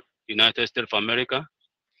 Indiana, United States of America.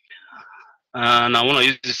 And I want to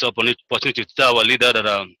use this opportunity to tell our leader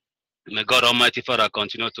that may God Almighty Father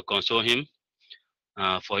continue to console him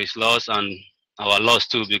for his loss and our loss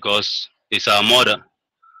too, because it's our mother.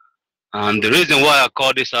 And the reason why I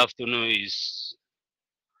called this afternoon is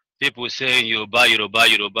people saying Yoruba, Yoruba,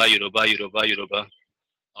 Yoruba, Yoruba, Yoruba, Yoruba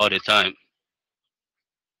all the time.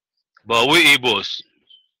 But we Igbos,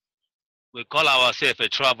 we call ourselves a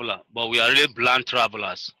traveler, but we are really blind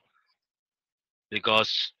travelers.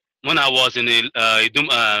 Because when I was in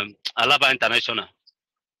Alaba International,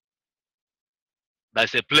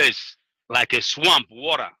 there's a place like a swamp,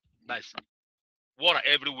 water. There's water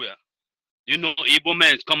everywhere. You know, Igbo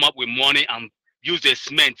men come up with money and use the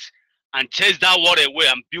cement and chase that water away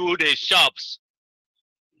and build the shops.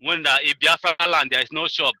 When in Biafra land, there is no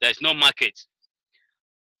shop, there is no market.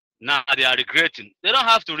 Now they are regretting. They don't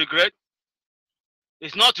have to regret.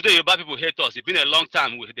 It's not today Yoruba people hate us. It's been a long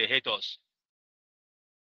time they hate us.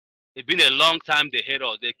 It's been a long time they hate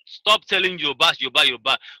us. They stop telling Yoruba, Yoruba,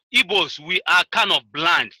 Yoruba. Igbos, we are kind of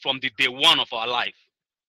blind from the day one of our life.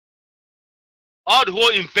 All the whole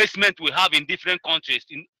investment we have in different countries,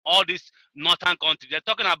 in all these northern countries, they're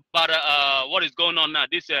talking about what is going on now.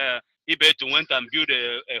 This Ibeto went and built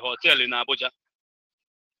a hotel in Abuja.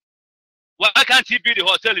 can't he build a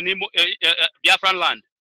hotel in Biafran land?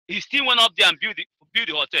 He still went up there and build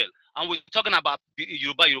the hotel. And we're talking about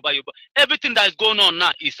Yoruba. Everything that is going on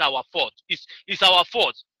now is our fault. It's our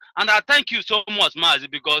fault. And I thank you so much, Mazi,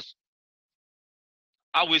 because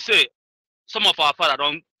I will say some of our fathers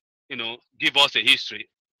don't, give us a history.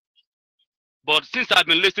 But since I've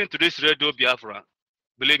been listening to this Radio Biafra,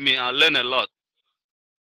 believe me, I learn a lot.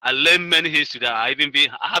 I learned many history that I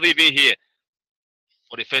haven't even heard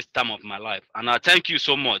for the first time of my life. And I thank you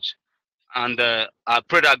so much. And I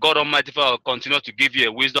pray that God Almighty will continue to give you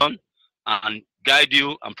a wisdom and guide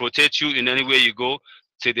you and protect you in any way you go.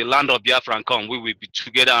 Till the land of Biafra and come, we will be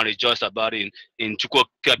together and rejoice about it in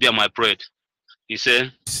Chukwukabia, my prayer. He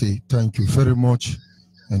said, say thank you very much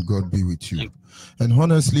and God be with you. And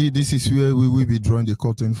honestly, this is where we will be drawing the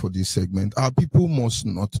curtain for this segment. Our people must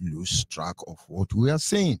not lose track of what we are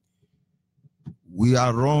saying. We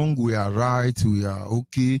are wrong, we are right, we are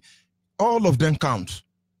okay. All of them count.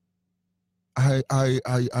 I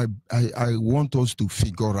want us to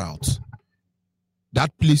figure out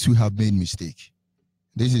that place we have made mistake.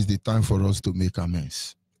 This is the time for us to make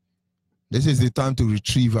amends. This is the time to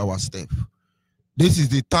retrieve our step. This is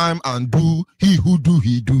the time and do he who do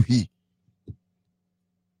he.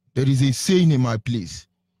 There is a saying in my place.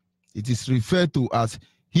 It is referred to as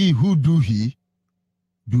he who do he.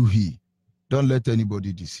 Don't let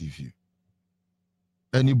anybody deceive you.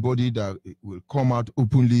 Anybody that will come out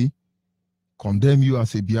openly, condemn you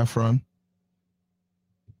as a Biafran,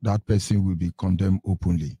 that person will be condemned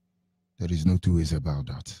openly. There is no two ways about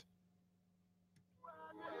that.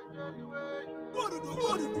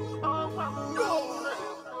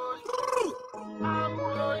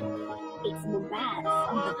 It's Mubaz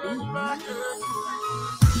on the beat.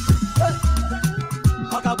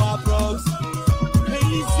 Talk about frogs.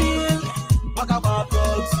 Crazy. Talk about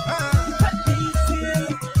frogs. Crazy.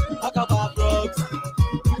 Talk about frogs.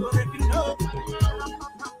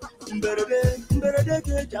 Better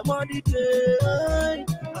get your money.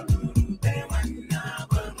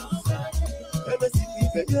 Ever see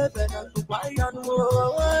people better to buy and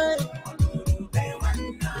work.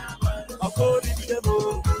 I'll go to the devil.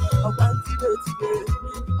 I'll go to the devil.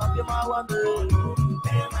 I'll be my one day.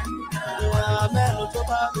 Man, no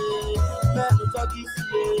talk me. Man, no talk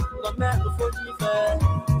easy. The man no fuck me fair.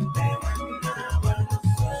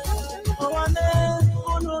 Oh, I know.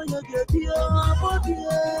 Oh, no, you get your body.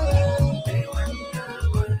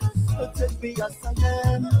 Take me as I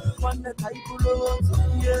am. One that I belong.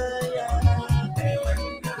 Yeah.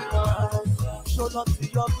 Show love to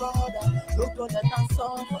your brother. Don't go let us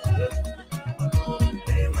suffer.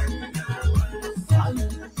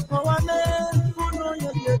 Oh, I know. Oh, no,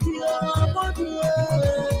 you get your body.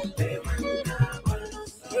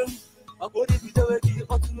 I'm going to be the way you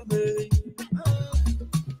ought to be.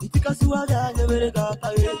 Because you are the very guy.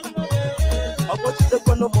 I'm going to take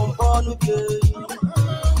one of my born.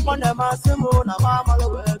 One of my Simon, a mamma,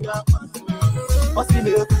 I see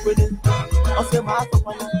me with it. I say my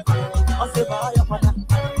papa, I say my papa,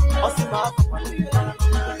 I say my papa.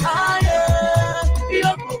 Ah,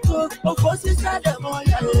 yeah, of course, it's sad.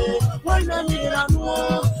 When I need a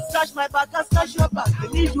no, slash my back, I slash your back. I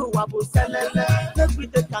need you, I will sell it. Let me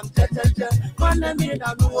take them, when I need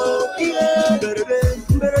a no, yeah,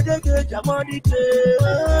 better get your money.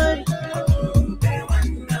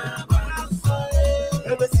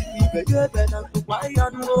 Ever see people better to buy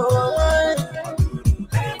and work?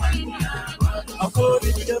 I'll go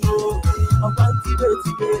to the devil. I'll go to the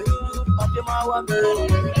devil. I'll be my one day.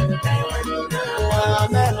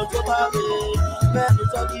 Man, no talk me. Man, no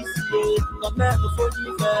talk easy. The man no fuck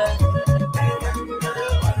me fair.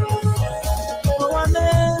 Oh, I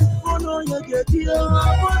know. Oh, no, you get your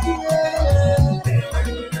body.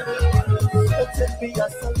 Take me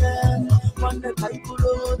as a man. One that I could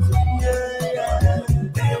yeah.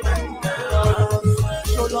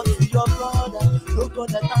 Show love to your brother. Don't go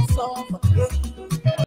let us suffer.